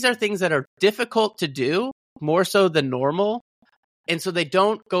 these are things that are difficult to do more so than normal, and so they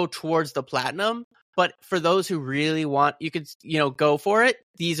don't go towards the platinum. But for those who really want, you could, go for it.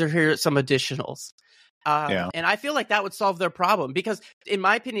 These are here some additionals. And I feel like that would solve their problem because in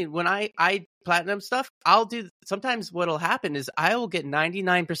my opinion, when I platinum stuff, sometimes what'll happen is I will get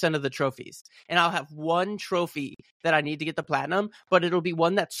 99% of the trophies and I'll have one trophy that I need to get the platinum, but it'll be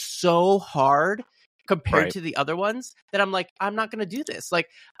one that's so hard compared to the other ones that I'm like, I'm not going to do this. Like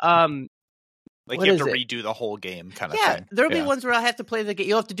you have to redo the whole game kind of thing. Yeah, there'll be ones where I have to play the game.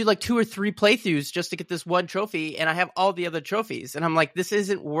 You'll have to do like 2 or 3 playthroughs just to get this one trophy, and I have all the other trophies. And I'm like, this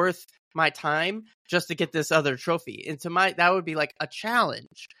isn't worth my time just to get this other trophy. And that would be like a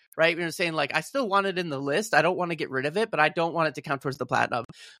challenge, right? You're saying like, I still want it in the list. I don't want to get rid of it, but I don't want it to count towards the platinum.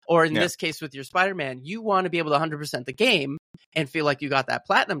 Or in this case with your Spider-Man, you want to be able to 100% the game and feel like you got that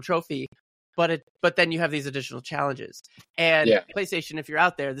platinum trophy. But then you have these additional challenges. And PlayStation, if you're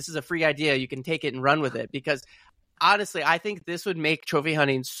out there, this is a free idea. You can take it and run with it because honestly, I think this would make trophy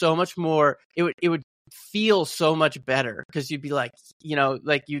hunting so much more. It would feel so much better because you'd be like,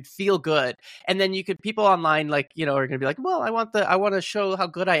 like you'd feel good. And then people online are going to be like, well, I want to show how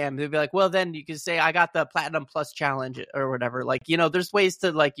good I am. They'd be like, well, then you can say I got the platinum plus challenge or whatever. Like, there's ways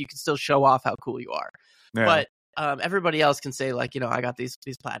to like, you can still show off how cool you are. Yeah. But everybody else can say like, I got these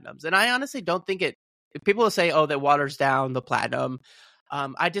platinums. And I honestly don't think people will say, oh, that waters down the platinum.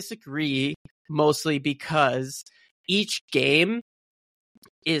 I disagree mostly because each game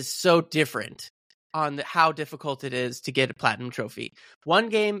is so different on how difficult it is to get a platinum trophy. One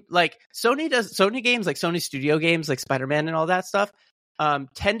game, like Sony games, like Sony Studio games, like Spider-Man and all that stuff,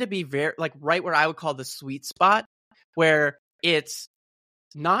 tend to be very like right where I would call the sweet spot, where it's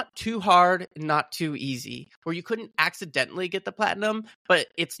not too hard, not too easy, where you couldn't accidentally get the platinum, but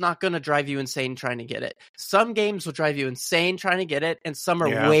it's not going to drive you insane trying to get it. Some games will drive you insane trying to get it, and some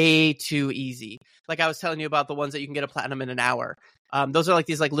are way too easy. Like I was telling you about the ones that you can get a platinum in an hour. Those are like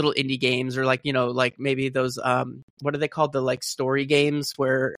these like little indie games, or like, like maybe those, what are they called? The like story games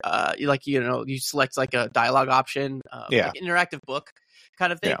where you select like a dialogue option, like interactive book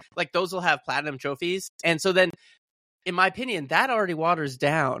kind of thing. Like those will have platinum trophies. And so then, in my opinion, that already waters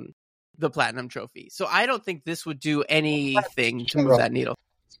down the platinum trophy. So I don't think this would do anything to move that needle.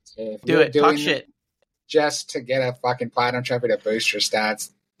 Do it. Talk shit. Just to get a fucking platinum trophy to boost your stats,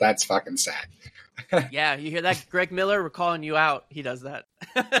 that's fucking sad. Yeah, you hear that, Greg Miller? We're calling you out. He does that.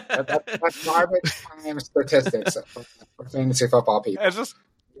 That's garbage time statistics for fantasy football people. It's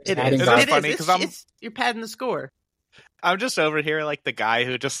funny because you're padding the score. I'm just over here like the guy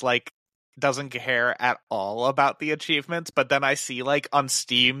who just like doesn't care at all about the achievements, but then I see like on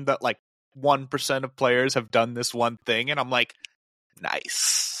Steam that like 1% of players have done this one thing, and I'm like,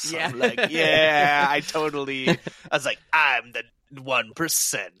 nice. Yeah. I'm like, yeah, I was like, I'm the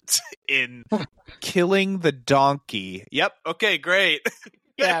 1% in killing the donkey. Yep. Okay, great.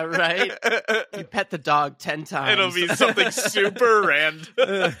 Yeah, right. You pet the dog 10 times. It'll be something super random.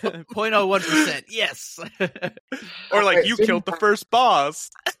 0.01%. Yes. Or like you killed the first boss.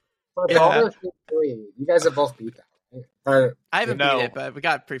 You guys have both beat that, right? I haven't beat it, but we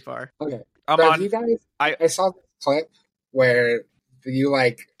got pretty far. Okay. You guys, I saw this clip where you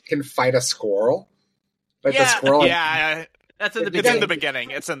like can fight a squirrel. Like the squirrel. Yeah. That's in the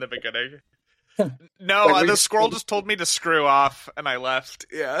beginning. It's in the beginning. No, the squirrel just told me to screw off, and I left.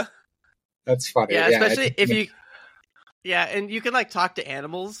 Yeah. That's funny. Yeah, especially if you... Yeah, and you can like talk to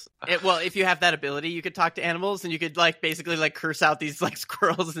animals. If you have that ability, you could talk to animals, and you could like basically like curse out these like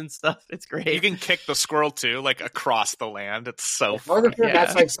squirrels and stuff. It's great. You can kick the squirrel too, like across the land. It's so funny. If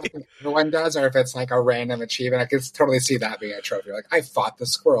that's like something everyone does, or if it's like a random achievement, I could totally see that being a trophy. Like I fought the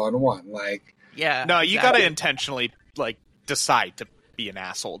squirrel and won. Like no, you gotta intentionally like decide to be an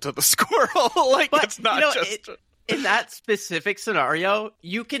asshole to the squirrel. Like it's not just in that specific scenario.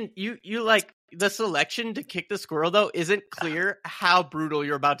 You can you like. The selection to kick the squirrel, though, isn't clear how brutal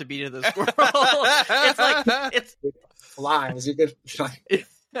you're about to be to the squirrel. It's like, it's flies. You could like...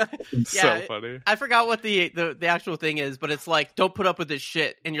 So funny. I forgot what the actual thing is, but it's like, don't put up with this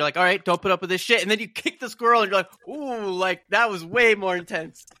shit. And you're like, all right, don't put up with this shit. And then you kick the squirrel and you're like, ooh, like that was way more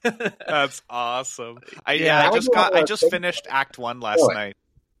intense. That's awesome. I just finished Act 1 last night.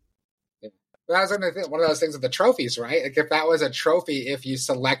 that was one of those things with the trophies, right? Like if that was a trophy, if you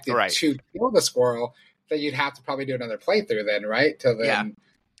selected to kill the squirrel, then you'd have to probably do another playthrough then, right? To then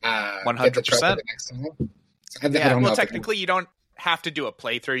get the trophy the next time. Well, technically, you don't have to do a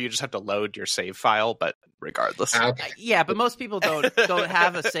playthrough. You just have to load your save file, but regardless. Okay. Yeah, but most people don't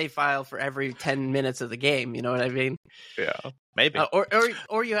have a save file for every 10 minutes of the game. You know what I mean? Yeah, maybe.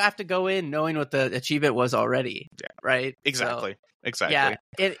 Or you have to go in knowing what the achievement was already. Yeah. Right? Exactly. So,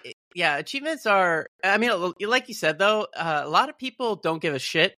 exactly. Yeah, achievements are, I mean, like you said, though, a lot of people don't give a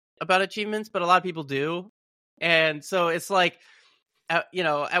shit about achievements, but a lot of people do. And so it's like,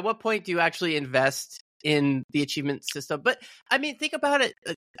 at what point do you actually invest in the achievement system? But I mean, think about it.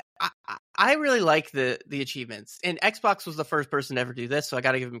 I really like the achievements, and Xbox was the first person to ever do this, so I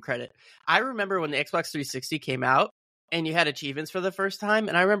got to give them credit. I remember when the Xbox 360 came out and you had achievements for the first time,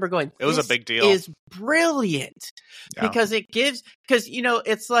 and I remember going, it was a big deal. Is brilliant because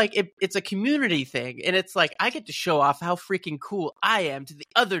it's like it's a community thing, and it's like I get to show off how freaking cool I am to the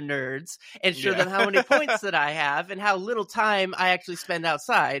other nerds and show them how many points that I have and how little time I actually spend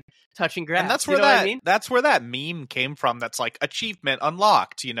outside touching grass. And that's where that's where that meme came from. That's like achievement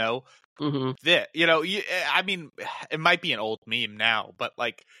unlocked. I mean, it might be an old meme now, but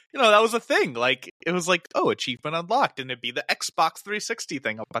like, that was a thing. Like, it was like, oh, achievement unlocked, and it'd be the Xbox 360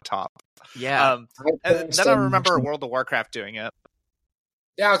 thing up atop. Yeah. And then I remember World of Warcraft doing it.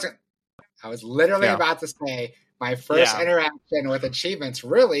 Yeah, I was literally about to say my first interaction with achievements,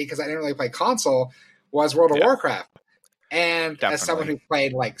 really, because I didn't really play console, was World of Warcraft. And as someone who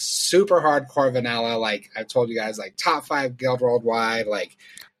played like super hardcore vanilla, like I've told you guys, like top 5 guild worldwide, like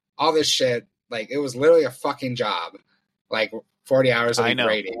all this shit, like it was literally a fucking job, like 40 hours a week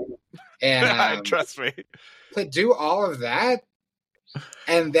rating. And trust me, to do all of that,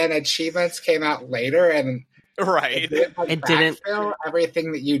 and then achievements came out later, and it didn't fill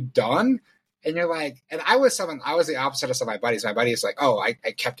everything that you'd done. And you're like, and I was the opposite of some of my buddies. My buddies like, oh, I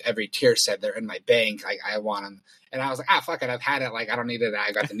kept every tier set. They're in my bank. I want them. And I was like, fuck it. I've had it. Like, I don't need it.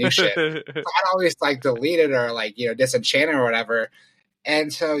 I got the new shit. So I'd always like delete it or like, disenchant it or whatever.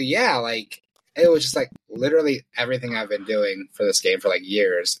 And so, like it was just like literally everything I've been doing for this game for like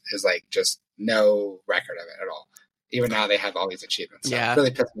years is like just no record of it at all. Even now they have all these achievements. So it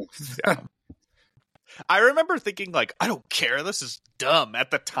really pissed me off. I remember thinking like, I don't care. This is dumb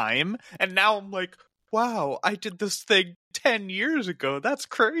at the time. And now I'm like, wow, I did this thing 10 years ago. That's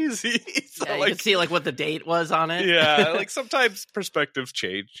crazy. So, you can see like what the date was on it. Yeah. Like sometimes perspectives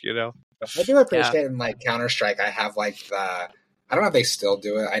change, I do appreciate in like Counter-Strike, I have like I don't know if they still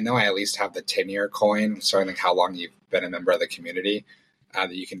do it. I know I at least have the 10-year coin, showing like how long you've been a member of the community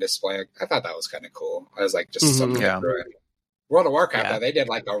that you can display. I thought that was kind of cool. I was like, just something through it. World of Warcraft, though, they did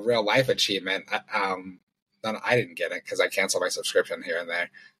like a real life achievement. I didn't get it because I canceled my subscription here and there.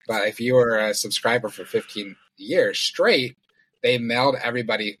 But if you were a subscriber for 15 years straight, they mailed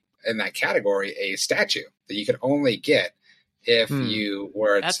everybody in that category a statue that you could only get if you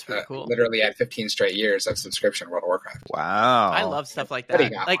were cool. Literally at 15 straight years of subscription to World of Warcraft. Wow. I love stuff like that.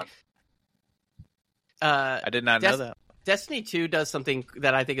 Like, I did not know that. Destiny 2 does something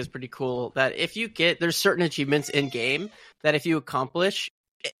that I think is pretty cool, that if you there's certain achievements in game that if you accomplish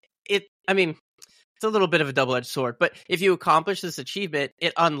it, I mean, it's a little bit of a double-edged sword, but if you accomplish this achievement,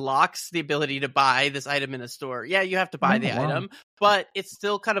 it unlocks the ability to buy this item in a store. Yeah, you have to buy the item, but it's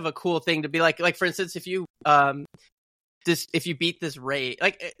still kind of a cool thing to be like for instance, if you beat this raid,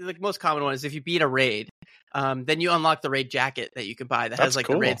 like most common one is if you beat a raid, then you unlock the raid jacket that you can buy that has like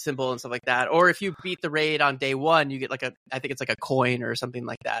the raid symbol and stuff like that. Or if you beat the raid on day one, you get like I think it's like a coin or something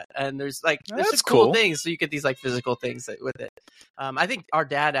like that. And there's some cool things. So you get these like physical things with it. I think our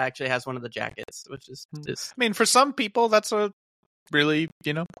dad actually has one of the jackets, which is I mean, for some people, that's a really,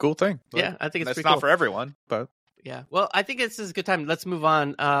 cool thing. But yeah, I think it's pretty cool. Not for everyone, but yeah. Well, I think this is a good time. Let's move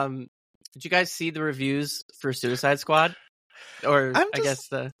on. Did you guys see the reviews for Suicide Squad? Or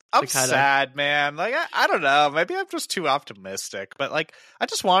I'm sad, man. Like I don't know. Maybe I'm just too optimistic. But like I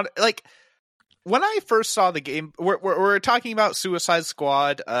just want when I first saw the game, we're talking about Suicide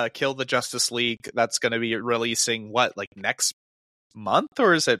Squad, Kill the Justice League. That's going to be releasing next month,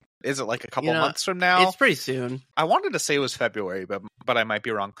 or is it like a couple months from now? It's pretty soon. I wanted to say it was February, but I might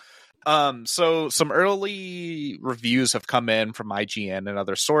be wrong. So some early reviews have come in from IGN and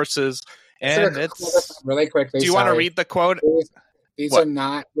other sources, and it's really quickly. Do you want to read the quote? These are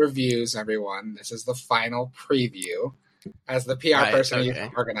not reviews, everyone. This is the final preview. As the PR person, you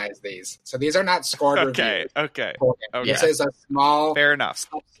can organize these. So these are not scored reviews. Okay. This is a small fair enough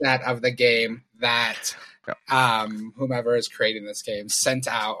subset of the game that whomever is creating this game sent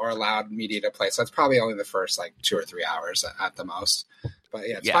out or allowed media to play. So it's probably only the first 2 or 3 hours at the most. But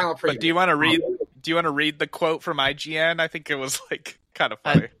yeah, it's final preview. But do you want to read the quote from IGN? I think it was like kind of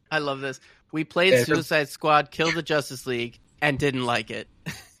funny. I love this. We played Suicide Squad, Kill the Justice League, and didn't like it.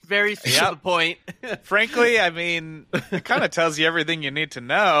 Very to the point. Frankly, I mean, it kind of tells you everything you need to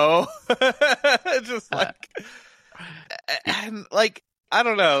know. Just like, and like, I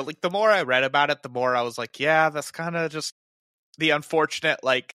don't know. Like, the more I read about it, the more I was like, yeah, that's kind of just the unfortunate,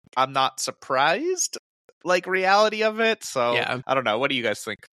 like, I'm not surprised, like, reality of it. So, I don't know. What do you guys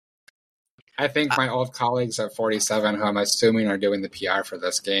think? I think my old colleagues at 47, who I'm assuming are doing the PR for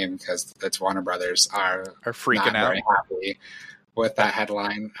this game because it's Warner Brothers, are freaking out. Very happy with that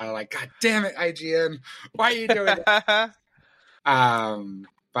headline. I'm like, God damn it, IGN, why are you doing it?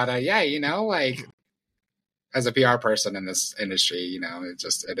 But yeah, you know, like, as a PR person in this industry, you know, it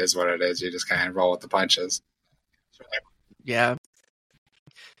is what it is. You just kind of roll with the punches. Yeah.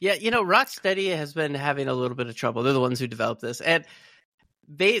 Yeah, you know, Rocksteady has been having a little bit of trouble. They're the ones who developed this. And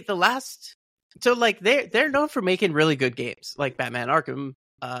they're known for making really good games, like Batman Arkham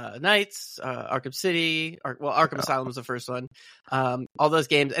Knights, Arkham City, Arkham Asylum was the first one. All those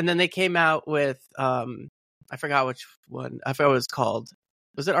games. And then they came out with I forgot which one. I forgot what it was called.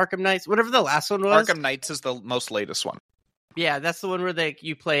 Was it Arkham Knights? Whatever the last one was. Arkham Knights is the most latest one. Yeah, that's the one where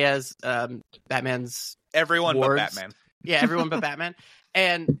you play as Batman's everyone wards. But Batman. Yeah, everyone but Batman.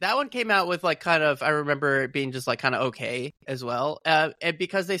 And that one came out with, like, kind of, I remember it being just, like, kind of okay as well. And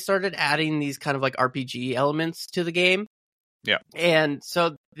because they started adding these kind of, like, RPG elements to the game. Yeah. And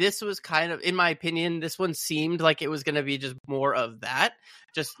so this was kind of, in my opinion, this one seemed like it was going to be just more of that.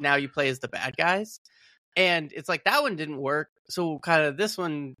 Just now you play as the bad guys. And it's like that one didn't work. So kind of this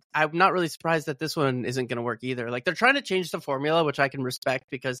one, I'm not really surprised that this one isn't going to work either. Like, they're trying to change the formula, which I can respect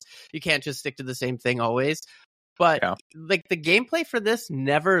because you can't just stick to the same thing always. But like the gameplay for this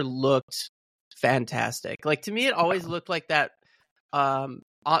never looked fantastic. Like, to me, it always looked like that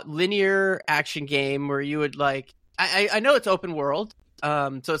linear action game where you would like, I know it's open world,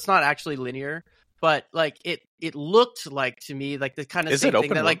 so it's not actually linear, but like it looked like to me like the kind of same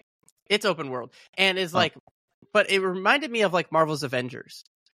thing that like it's open world and is like, but it reminded me of like Marvel's Avengers.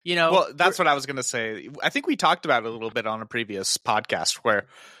 You know, well, that's what I was gonna say. I think we talked about it a little bit on a previous podcast where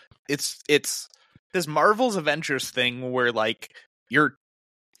it's this Marvel's Avengers thing where like you're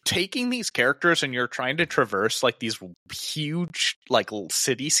taking these characters and you're trying to traverse like these huge like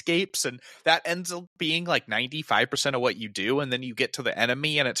cityscapes, and that ends up being like 95% of what you do, and then you get to the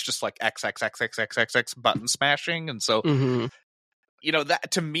enemy and it's just like XXXXXXX button smashing. And so you know,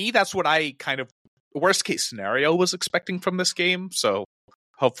 that to me, that's what I kind of worst case scenario was expecting from this game. So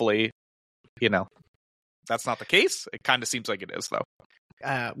hopefully, you know, that's not the case. It kind of seems like it is, though.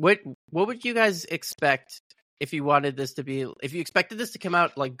 What would you guys expect if you wanted this to be? If you expected this to come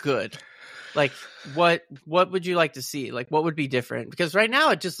out like good, like what would you like to see? Like, what would be different? Because right now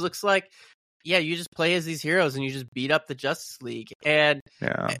it just looks like, yeah, you just play as these heroes and you just beat up the Justice League. And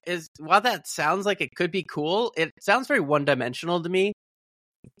while that sounds like it could be cool, it sounds very one dimensional to me.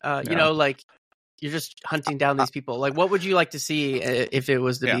 You know, like you're just hunting down these people. Like, what would you like to see if it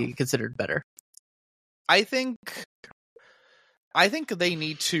was to be considered better? I think they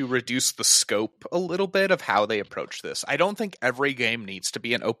need to reduce the scope a little bit of how they approach this. I don't think every game needs to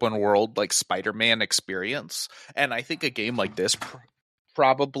be an open world like Spider-Man experience. And I think a game like this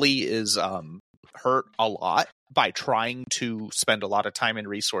probably is hurt a lot by trying to spend a lot of time and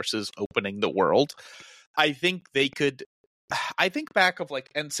resources opening the world. I think back of like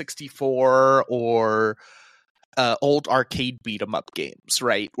N64 or old arcade beat 'em up games,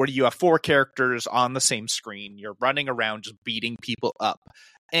 right? Where you have 4 characters on the same screen, you're running around just beating people up.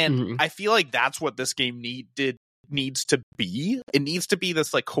 And I feel like that's what this game needs to be. It needs to be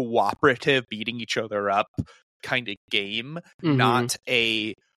this like cooperative beating each other up kind of game, not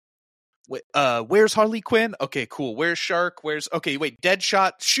a where's Harley Quinn? Okay, cool. Where's Shark?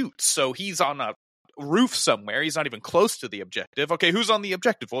 Deadshot shoots. So he's on a roof somewhere. He's not even close to the objective. Okay, who's on the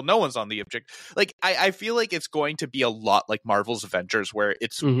objective? Well, no one's on the objective. Like, I feel like it's going to be a lot like Marvel's Avengers, where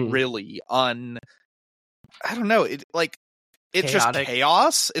it's really I don't know. It's chaotic. Just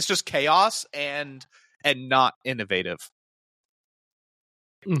chaos. It's just chaos and not innovative.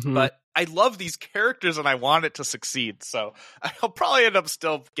 But I love these characters and I want it to succeed. So I'll probably end up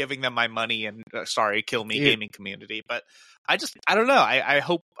still giving them my money and kill me gaming community. But I don't know. I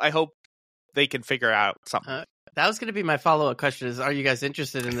hope they can figure out something. That was going to be my follow-up question is, are you guys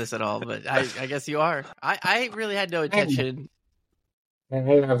interested in this at all? But I guess you are. I really had no intention. I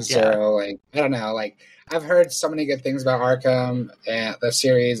have zero. Like, I don't know. Like, I've heard so many good things about Arkham and the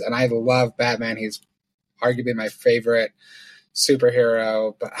series, and I love Batman. He's arguably my favorite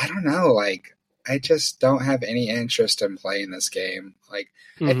superhero, but I don't know. Like, I just don't have any interest in playing this game. Like,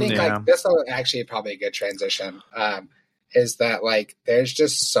 I think Yeah. like this will actually probably a good transition. Is that like there's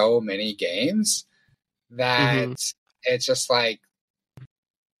just so many games that it's just like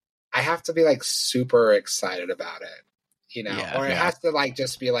I have to be like super excited about it, you know, Yeah. or it Yeah. has to like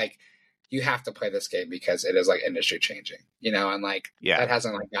just be like you have to play this game because it is like industry changing, you know, and like Yeah. that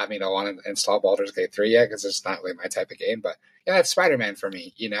hasn't like got me to want to install Baldur's Gate 3 yet because it's not really my type of game. But yeah, that's Spider-Man for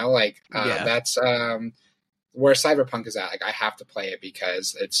me, you know, like Yeah. that's where Cyberpunk is at. Like I have to play it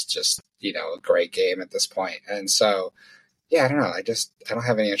because it's just, you know, a great game at this point. And so yeah, I don't know. I don't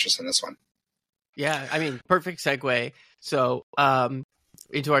have any interest in this one. Yeah, I mean, perfect segue. So,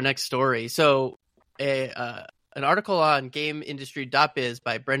 into our next story. So, an article on GameIndustry.biz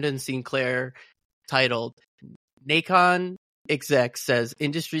by Brendan Sinclair titled "Nacon Exec Says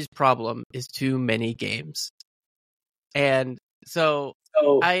Industry's Problem is Too Many Games." And so,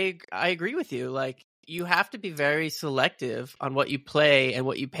 I agree with you. Like, you have to be very selective on what you play and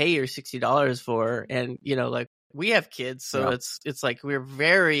what you pay your $60 for. And you know, like we have kids, so Yeah. it's like we're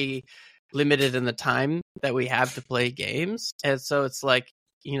very limited in the time that we have to play games, and so it's like,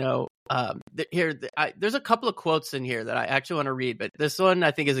 you know, there's a couple of quotes in here that I actually want to read, but this one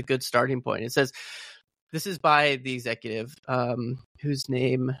I think is a good starting point. It says, this is by the executive, whose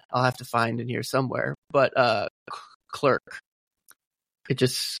name I'll have to find in here somewhere, but Clerk. It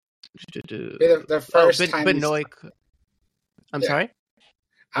just The first time Benoit. I'm sorry.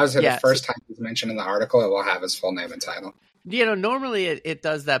 I was the first time he's mentioned in the article, it will have his full name and title. You know, normally it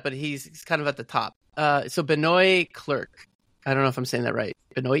does that, but he's kind of at the top. So Benoit Clerk. I don't know if I'm saying that right.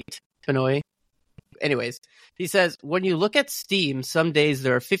 Benoit. Anyways, he says, when you look at Steam, some days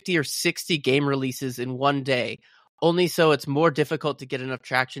there are 50 or 60 game releases in one day. Only so it's more difficult to get enough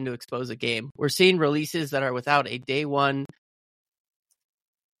traction to expose a game. We're seeing releases that are without a day one,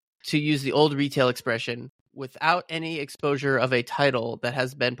 to use the old retail expression, without any exposure of a title that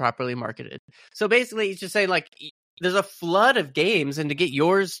has been properly marketed. So basically, he's just saying, like, there's a flood of games, and to get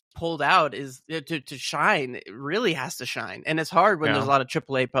yours pulled out is to shine. It really has to shine, and it's hard when there's a lot of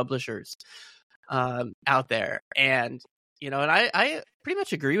AAA publishers out there. And you know, and I pretty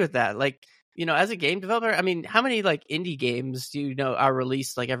much agree with that. Like, you know, as a game developer, I mean, how many like indie games do you know are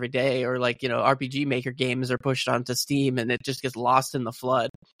released like every day, or like, you know, RPG Maker games are pushed onto Steam and it just gets lost in the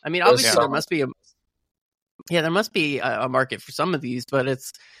flood? I mean, obviously there must be a market for some of these, but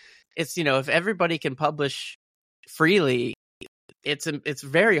it's you know, if everybody can publish freely, it's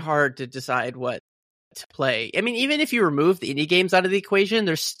very hard to decide what to play. I mean, even if you remove the indie games out of the equation,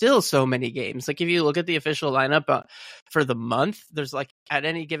 there's still so many games. Like if you look at the official lineup for the month, there's like at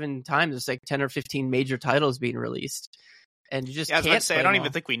any given time there's like 10 or 15 major titles being released, and you just can't. I don't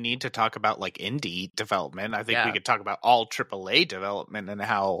even think we need to talk about like indie development. I think we could talk about all AAA development and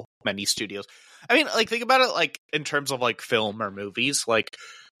how many studios. I mean, like think about it like in terms of like film or movies. Like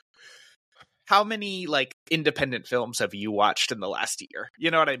how many like independent films have you watched in the last year?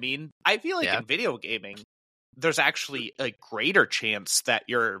 You know what I mean? I feel like in video gaming, there's actually a greater chance that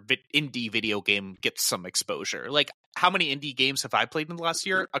your indie video game gets some exposure. Like, how many indie games have I played in the last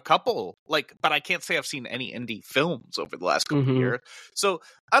year? A couple. Like, but I can't say I've seen any indie films over the last couple of years. So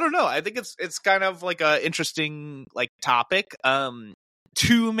I don't know. I think it's kind of like a interesting like topic.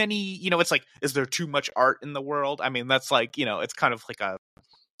 Too many, you know, it's like, is there too much art in the world? I mean, that's like, you know, it's kind of like a,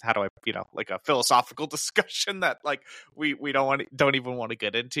 how do I, you know, like a philosophical discussion that like we don't even want to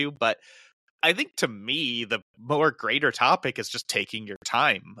get into. But I think to me, the more greater topic is just taking your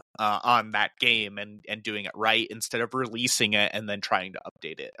time on that game and doing it right instead of releasing it and then trying to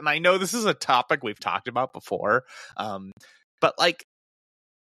update it. And I know this is a topic we've talked about before, but like,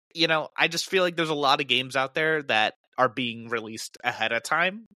 you know, I just feel like there's a lot of games out there that are being released ahead of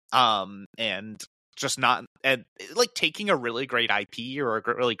time, and just not, and like taking a really great IP or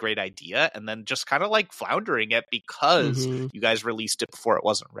a really great idea and then just kind of like floundering it because you guys released it before it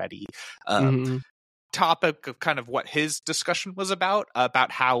wasn't ready. Topic of kind of what his discussion was about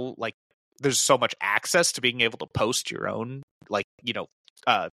how like there's so much access to being able to post your own like, you know,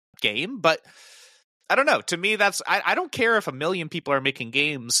 game. But I don't know, to me that's I don't care if 1 million people are making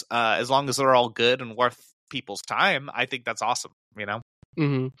games, as long as they're all good and worth people's time. I think that's awesome, you know.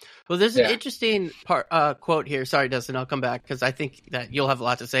 Well, there's an interesting quote here. Sorry, Dustin, I'll come back because I think that you'll have a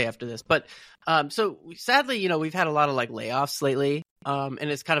lot to say after this. But so sadly, you know, we've had a lot of like layoffs lately, and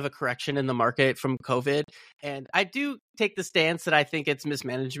it's kind of a correction in the market from COVID. And I do take the stance that I think it's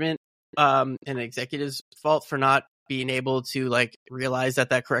mismanagement and executives' fault for not being able to like realize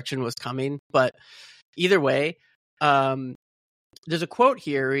that correction was coming. But either way, there's a quote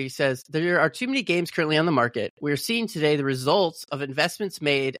here where he says, "There are too many games currently on the market. We're seeing today the results of investments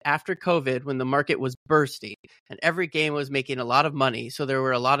made after COVID when the market was bursting and every game was making a lot of money. So there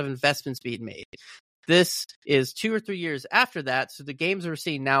were a lot of investments being made. This is 2 or 3 years after that. So the games we're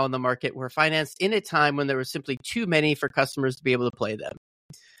seeing now in the market were financed in a time when there was simply too many for customers to be able to play them."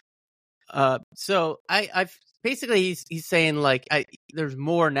 So I've basically he's saying like there's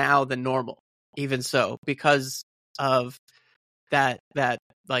more now than normal, even so, because of that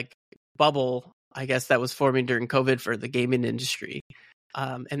like bubble, I guess, that was forming during COVID for the gaming industry.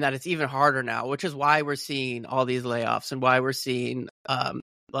 And that it's even harder now, which is why we're seeing all these layoffs and why we're seeing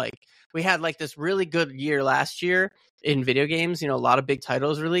like we had like this really good year last year in video games, a lot of big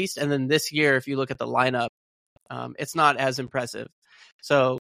titles released. And then this year, if you look at the lineup, it's not as impressive.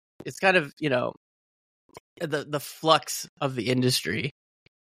 So it's kind of, the flux of the industry.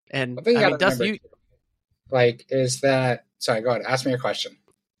 And I think you I mean, gotta Dustin, remember, like, is that, sorry, go ahead, ask me a question.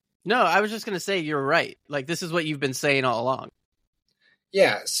 No, I was just going to say you're right. Like, this is what you've been saying all along.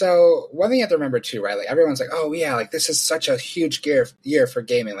 Yeah, so one thing you have to remember too, right? Like, everyone's like, oh yeah, like this is such a huge year for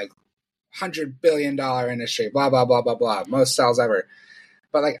gaming, like $100 billion industry, blah, blah, blah, blah, blah, most sales ever.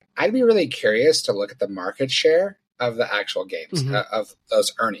 But like, I'd be really curious to look at the market share of the actual games, of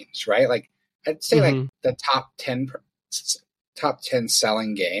those earnings, right? Like, I'd say like the top 10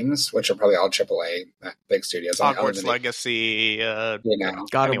 selling games, which are probably all AAA big studios. Hogwarts Legacy,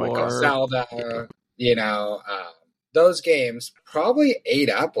 God of War, Zelda, those games probably ate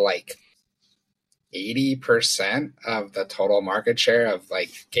up like 80% of the total market share of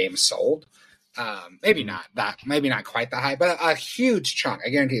like games sold. Maybe not quite that high, but a huge chunk. I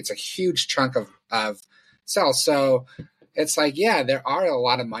guarantee it's a huge chunk of sales. So it's like, yeah, there are a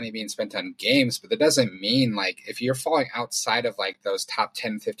lot of money being spent on games, but that doesn't mean like if you're falling outside of like those top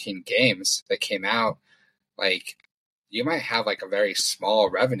 10, 15 games that came out, like you might have like a very small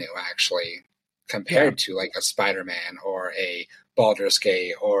revenue actually compared to like a Spider-Man or a Baldur's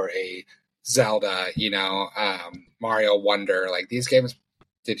Gate or a Zelda, Mario Wonder. Like these games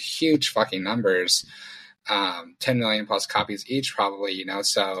did huge fucking numbers, 10 million plus copies each probably,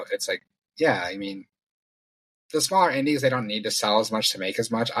 so it's like, yeah, I mean, the smaller indies, they don't need to sell as much to make as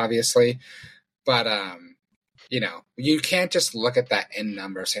much, obviously. But, you can't just look at that end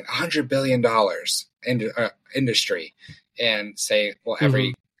number saying $100 billion industry and say, well,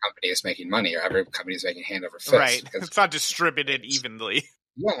 every company is making money or every company is making hand over fist. Right. It's not distributed evenly.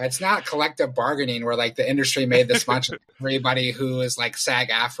 Yeah, it's not collective bargaining where like the industry made this much and everybody who is like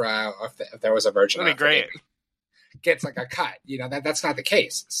SAG-AFTRA, or if there was a Virgin, that'd be great, gets like a cut. That's not the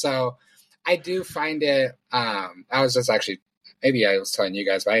case. So I do find it, I was just actually, maybe I was telling you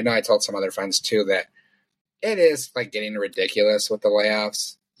guys, but I know I told some other friends too that it is like getting ridiculous with the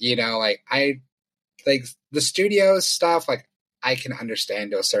layoffs. Like the studios stuff, like I can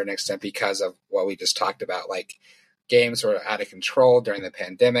understand to a certain extent because of what we just talked about. Like games were out of control during the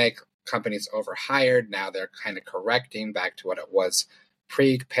pandemic, companies overhired. Now they're kind of correcting back to what it was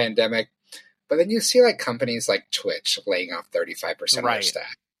pre-pandemic. But then you see like companies like Twitch laying off 35% of their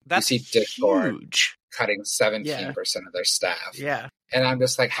staff. That's you see Discord huge. cutting 17% of their staff. Yeah. And I'm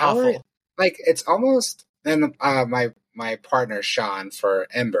just like, how are like, it's almost, and my partner, Sean, for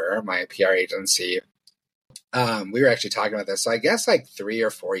Ember, my PR agency, we were actually talking about this. So I guess like 3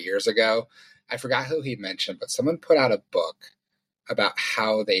 or 4 years ago, I forgot who he mentioned, but someone put out a book about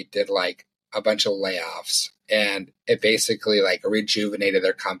how they did like a bunch of layoffs and it basically like rejuvenated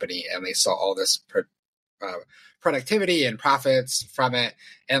their company and they saw all this productivity and profits from it.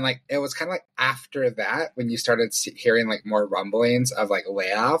 And like, it was kind of like after that, when you started hearing like more rumblings of like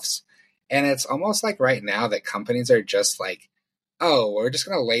layoffs. And it's almost like right now that companies are just like, oh, we're just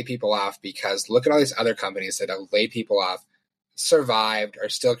going to lay people off because look at all these other companies that have laid people off, survived, are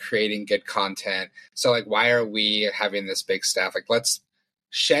still creating good content. So like, why are we having this big staff? Like, let's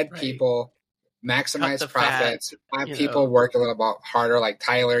shed people, maximize profits, have people work a little bit harder. Like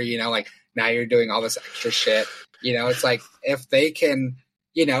Tyler, like now you're doing all this extra shit. It's like if they can,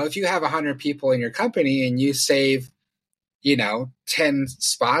 if you have 100 people in your company and you save, 10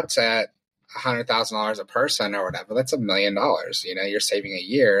 spots at $100,000 a person or whatever, that's $1 million. You're saving a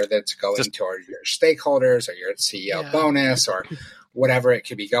year that's going towards your stakeholders or your CEO bonus or whatever it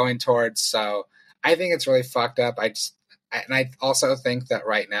could be going towards. So I think it's really fucked up. I also think that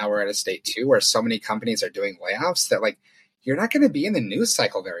right now we're at a state too where so many companies are doing layoffs that like you're not going to be in the news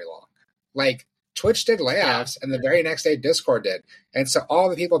cycle very long. Like Twitch did layoffs and the very next day Discord did. And so all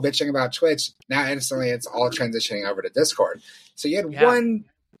the people bitching about Twitch, now instantly it's all transitioning over to Discord. So you had one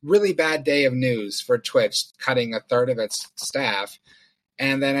really bad day of news for Twitch cutting a third of its staff.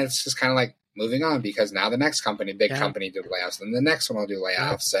 And then it's just kind of like, moving on because now the next big Yeah. company do layoffs, and the next one will do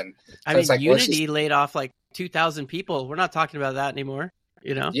layoffs. And I so mean, it's like, well, it's Unity just- laid off like 2,000 people. We're not talking about that anymore,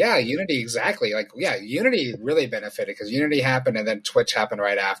 you know? yeah, Unity, exactly. Like, yeah, Unity really benefited because Unity happened and then Twitch happened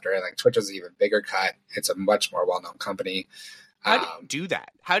right after. And like Twitch was an even bigger cut. It's a much more well-known company. How do you do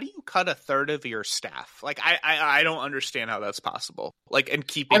that? How do you cut a third of your staff? Like, I don't understand how that's possible. Like, and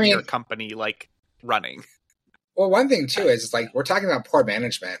keeping your company like running. Well, one thing too is like we're talking about poor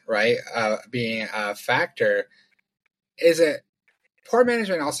management, right? Being a factor. Is it poor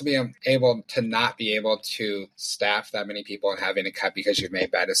management also being able to not be able to staff that many people and having to cut because you've made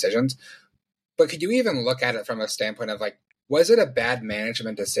bad decisions? But could you even look at it from a standpoint of like, was it a bad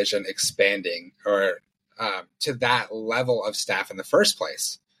management decision expanding or to that level of staff in the first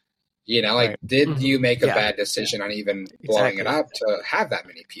place? You know, like, did you make a bad decision on even blowing it up to have that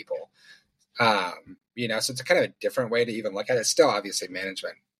many people? You know, so it's a kind of a different way to even look at it. It's still obviously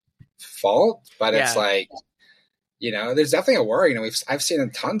management fault, but it's like, you know, there's definitely a worry. You know, I've seen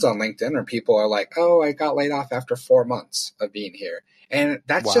tons on LinkedIn where people are like, "Oh, I got laid off after 4 months of being here," and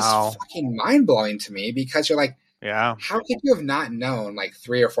that's just fucking mind blowing to me because you're like, yeah, how could you have not known like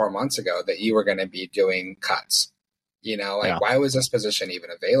 3 or 4 months ago that you were going to be doing cuts? You know, like why was this position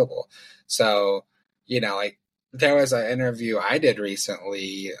even available? So, you know, like. There was an interview I did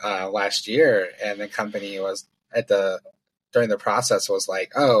recently last year, and the company was during the process was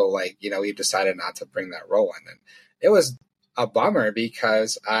like, "Oh, like, you know, we've decided not to bring that role in." And it was a bummer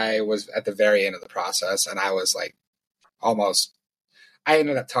because I was at the very end of the process, and I was like, I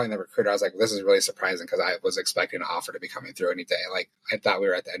ended up telling the recruiter, I was like, "This is really surprising," because I was expecting an offer to be coming through any day. Like, I thought we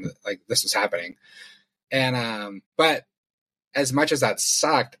were at the end, like this was happening, and but. As much as that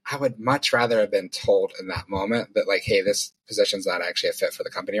sucked, I would much rather have been told in that moment that like, hey, this position's not actually a fit for the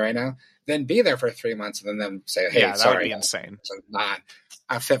company right now, than be there for 3 months and then them say, hey, that sorry, would be insane. It's not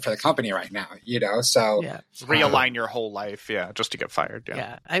a fit for the company right now, you know? So realign your whole life, just to get fired.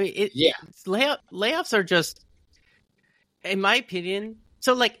 Yeah. I mean, layoffs are just, in my opinion.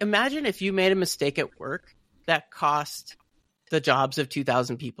 So like, imagine if you made a mistake at work that cost the jobs of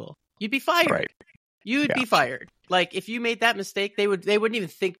 2,000 people, you'd be fired. Right. You'd be fired. Like if you made that mistake, they wouldn't even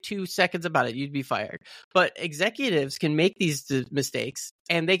think 2 seconds about it. You'd be fired. But executives can make these mistakes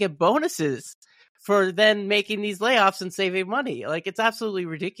and they get bonuses for then making these layoffs and saving money. Like it's absolutely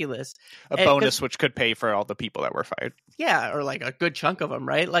ridiculous. Bonus which could pay for all the people that were fired. Yeah, or like a good chunk of them,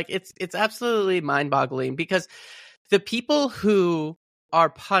 right? Like it's absolutely mind-boggling because the people who are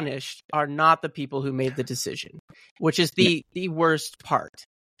punished are not the people who made the decision, which is the worst part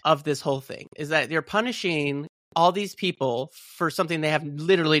of this whole thing, is that you're punishing all these people for something they have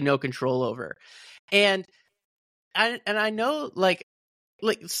literally no control over. And I know like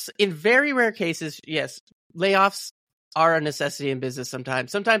in very rare cases, yes, layoffs are a necessity in business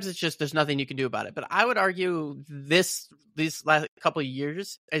sometimes. Sometimes it's just there's nothing you can do about it. But I would argue these last couple of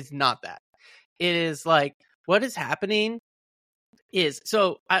years is not that. It is like what is happening is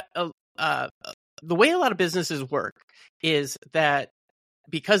the way a lot of businesses work is that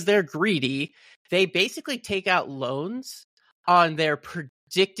because they're greedy, they basically take out loans on their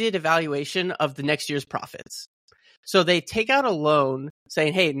predicted evaluation of the next year's profits. So they take out a loan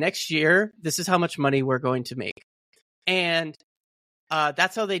saying, hey, next year, this is how much money we're going to make. And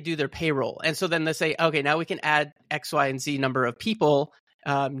that's how they do their payroll. And so then they say, okay, now we can add X, Y, and Z number of people.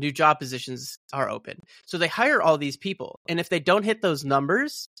 New job positions are open. So they hire all these people. And if they don't hit those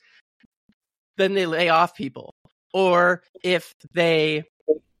numbers, then they lay off people. Or if they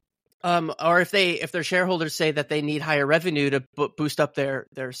if their shareholders say that they need higher revenue to boost up their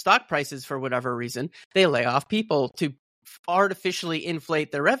stock prices for whatever reason, they lay off people to artificially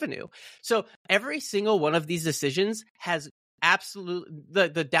inflate their revenue. So every single one of these decisions has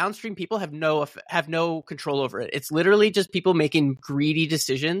the downstream people have no control over it. It's literally just people making greedy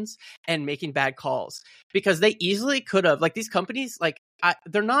decisions and making bad calls because they easily could have, like, these companies, like,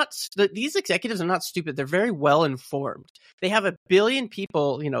 these executives are not stupid. They're very well informed. They have 1 billion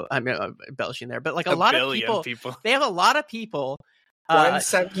people, you know, I'm embellishing there, but like a lot of people, they have a lot of people.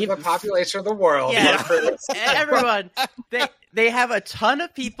 1/7 of the population of the world. Yeah, everyone. They have a ton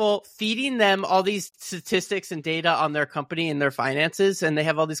of people feeding them all these statistics and data on their company and their finances, and they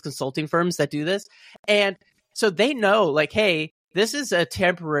have all these consulting firms that do this. And so they know, like, hey, this is a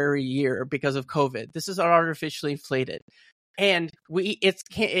temporary year because of COVID. This is artificially inflated, and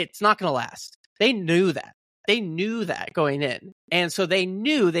it's not going to last. They knew that. They knew that going in. And so they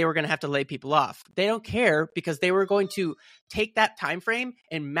knew they were going to have to lay people off. They don't care because they were going to take that time frame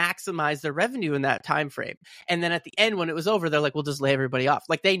and maximize their revenue in that time frame. And then at the end, when it was over, they're like, we'll just lay everybody off.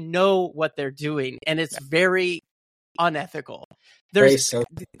 Like, they know what they're doing, and it's very unethical. Very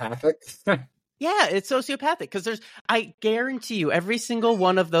sociopathic. Yeah, it's sociopathic because I guarantee you, every single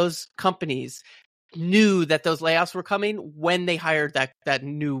one of those companies knew that those layoffs were coming when they hired that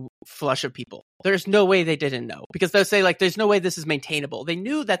new flush of people. There's no way they didn't know, because they'll say, like, there's no way this is maintainable. They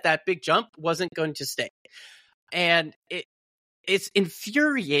knew that big jump wasn't going to stay. And it's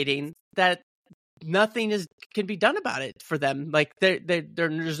infuriating that nothing can be done about it for them. Like,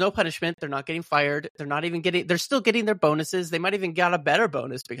 there's no punishment. They're not getting fired. They're still getting their bonuses. They might even got a better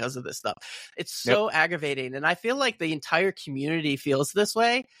bonus because of this stuff. It's so aggravating. And I feel like the entire community feels this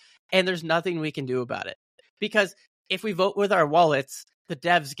way, and there's nothing we can do about it. Because if we vote with our wallets, the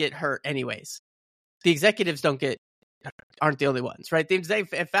devs get hurt anyways. The executives aren't the only ones, right? In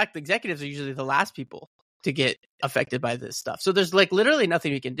fact, the executives are usually the last people to get affected by this stuff. So there's like literally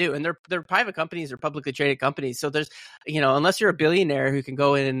nothing we can do. And they're private companies or publicly traded companies. So there's, unless you're a billionaire who can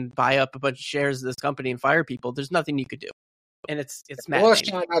go in and buy up a bunch of shares of this company and fire people, there's nothing you could do. And it's maddening. Well,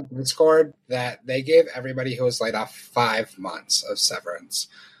 shout out Discord that they gave everybody who was laid off 5 months of severance,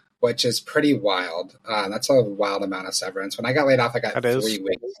 which is pretty wild. That's a wild amount of severance. When I got laid off, I got 3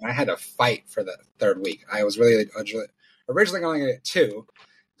 weeks, and I had to fight for the 3rd week. I was really originally going to get 2.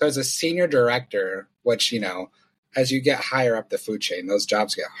 There's a senior director, which, as you get higher up the food chain, those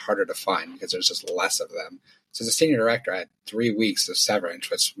jobs get harder to find because there's just less of them. So as a senior director, I had 3 weeks of severance,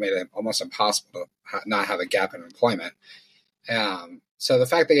 which made it almost impossible to not have a gap in employment. So the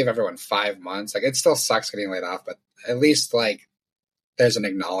fact they gave everyone 5 months, like, it still sucks getting laid off, but at least, like, there's an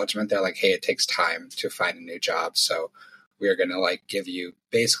acknowledgement there, like, hey, it takes time to find a new job, so we're going to, like, give you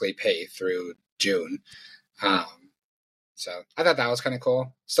basically pay through June. So I thought that was kind of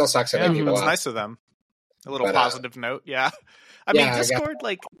cool. Still sucks that people it's off. nice of them. A little positive note, yeah. I mean, Discord,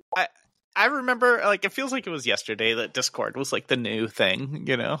 like, I remember, like, it feels like it was yesterday that Discord was, like, the new thing,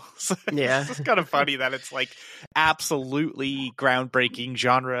 So Yeah. It's kind of funny that it's, like, absolutely groundbreaking,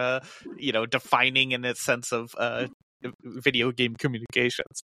 genre, defining in its sense of video game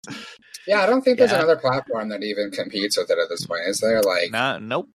communications. Yeah, I don't think there's another platform that even competes with it at this point. Is there? Like,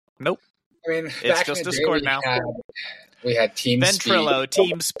 nope. I mean, it's just Discord now. We had Ventrilo,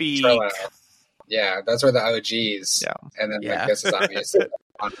 TeamSpeak. Yeah, those were the OGs. Yeah. And then like, this is obviously the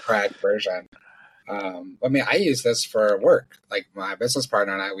on-crack version. I mean, I use this for work. Like, my business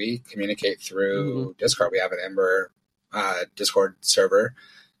partner and I, we communicate through Discord. We have an Ember Discord server,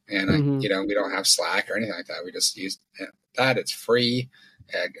 and we don't have Slack or anything like that. We just use that. It's free.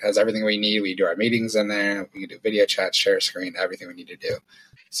 It has everything we need. We do our meetings in there. We can do video chat, share screen, everything we need to do.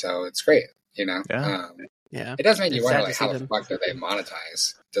 So it's great, Yeah. It does make you wonder, like, how the fuck do they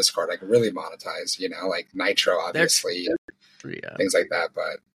monetize Discord? Like, really monetize, like Nitro, obviously, things like that.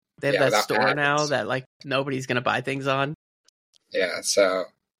 But they have that store now that, like, nobody's going to buy things on. Yeah, so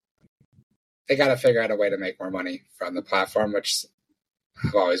they got to figure out a way to make more money from the platform, which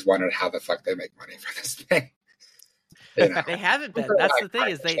I've always wondered how the fuck they make money for this thing. They haven't been. That's the thing,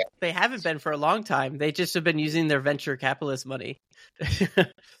 is they haven't been for a long time. They just have been using their venture capitalist money.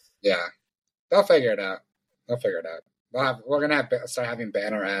 Yeah, they'll figure it out. We're gonna start having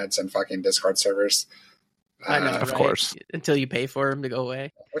banner ads and fucking Discord servers. I know, of course, until you pay for them to go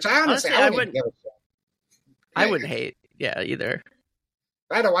away. Which I honestly I wouldn't hate. Yeah, either.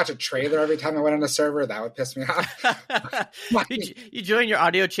 If I had to watch a trailer every time I went on a server, that would piss me off. You join your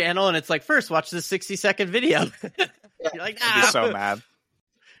audio channel and it's like, first watch this 60-second video. You're like, I'd be so mad.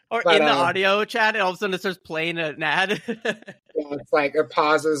 Or in the audio chat, and all of a sudden it starts playing an ad. It's like it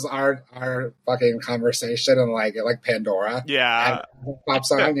pauses our fucking conversation and like Pandora. Yeah, and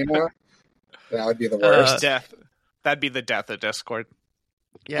pops on. That would be the worst. Death. That'd be the death of Discord.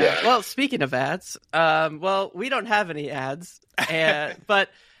 Yeah. Well, speaking of ads, we don't have any ads, but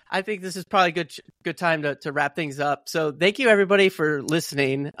I think this is probably good time to wrap things up. So thank you, everybody, for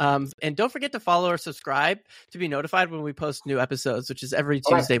listening. And don't forget to follow or subscribe to be notified when we post new episodes, which is every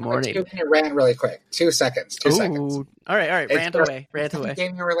Tuesday morning. Let's do a rant really quick. 2 seconds. 2 seconds. All right. Rant away.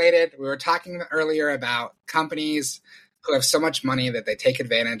 Gaming related. We were talking earlier about companies who have so much money that they take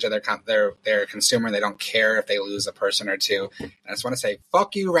advantage of their consumer. They don't care if they lose a person or two. And I just want to say,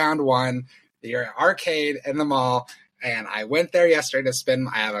 fuck you, round one. You're an arcade in the mall. And I went there yesterday to spin.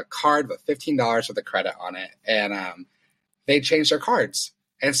 I have a card with $15 worth of credit on it. And they changed their cards.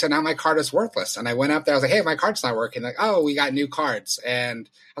 And so now my card is worthless. And I went up there. I was like, hey, my card's not working. Like, oh, we got new cards. And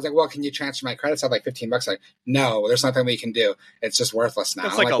I was like, well, can you transfer my credits? I have like $15. Like, no, there's nothing we can do. It's just worthless now.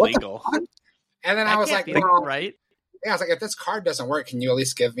 That's like illegal. And then I was like, well, right? Yeah, I was like, if this card doesn't work, can you at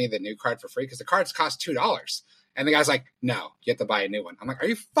least give me the new card for free? Because the cards cost $2. And the guy's like, no, you have to buy a new one. I'm like, are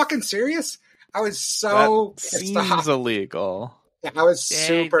you fucking serious? I was so seems illegal. Yeah, I was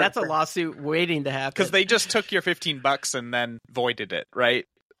super. That's a lawsuit waiting to happen. Because they just took your $15 and then voided it, right?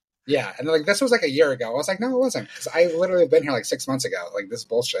 Yeah, and like this was like a year ago. I was like, no, it wasn't, because I literally been here like 6 months ago. Like this is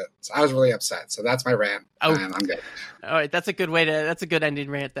bullshit. So I was really upset. So that's my rant. Oh. And I'm good. All right, that's a good ending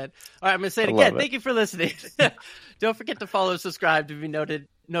rant then. All right, I'm going to say it I again. love it. Thank you for listening. Don't forget to follow, subscribe to be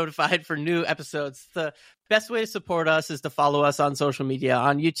notified for new episodes. The best way to support us is to follow us on social media,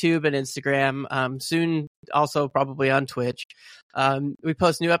 on YouTube and Instagram, soon also probably on Twitch. We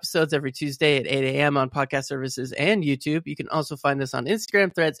post new episodes every Tuesday at 8 a.m. on podcast services and YouTube. You can also find us on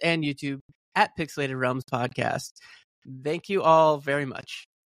Instagram, Threads, and YouTube at Pixelated Realms Podcast. Thank you all very much.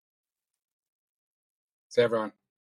 See everyone.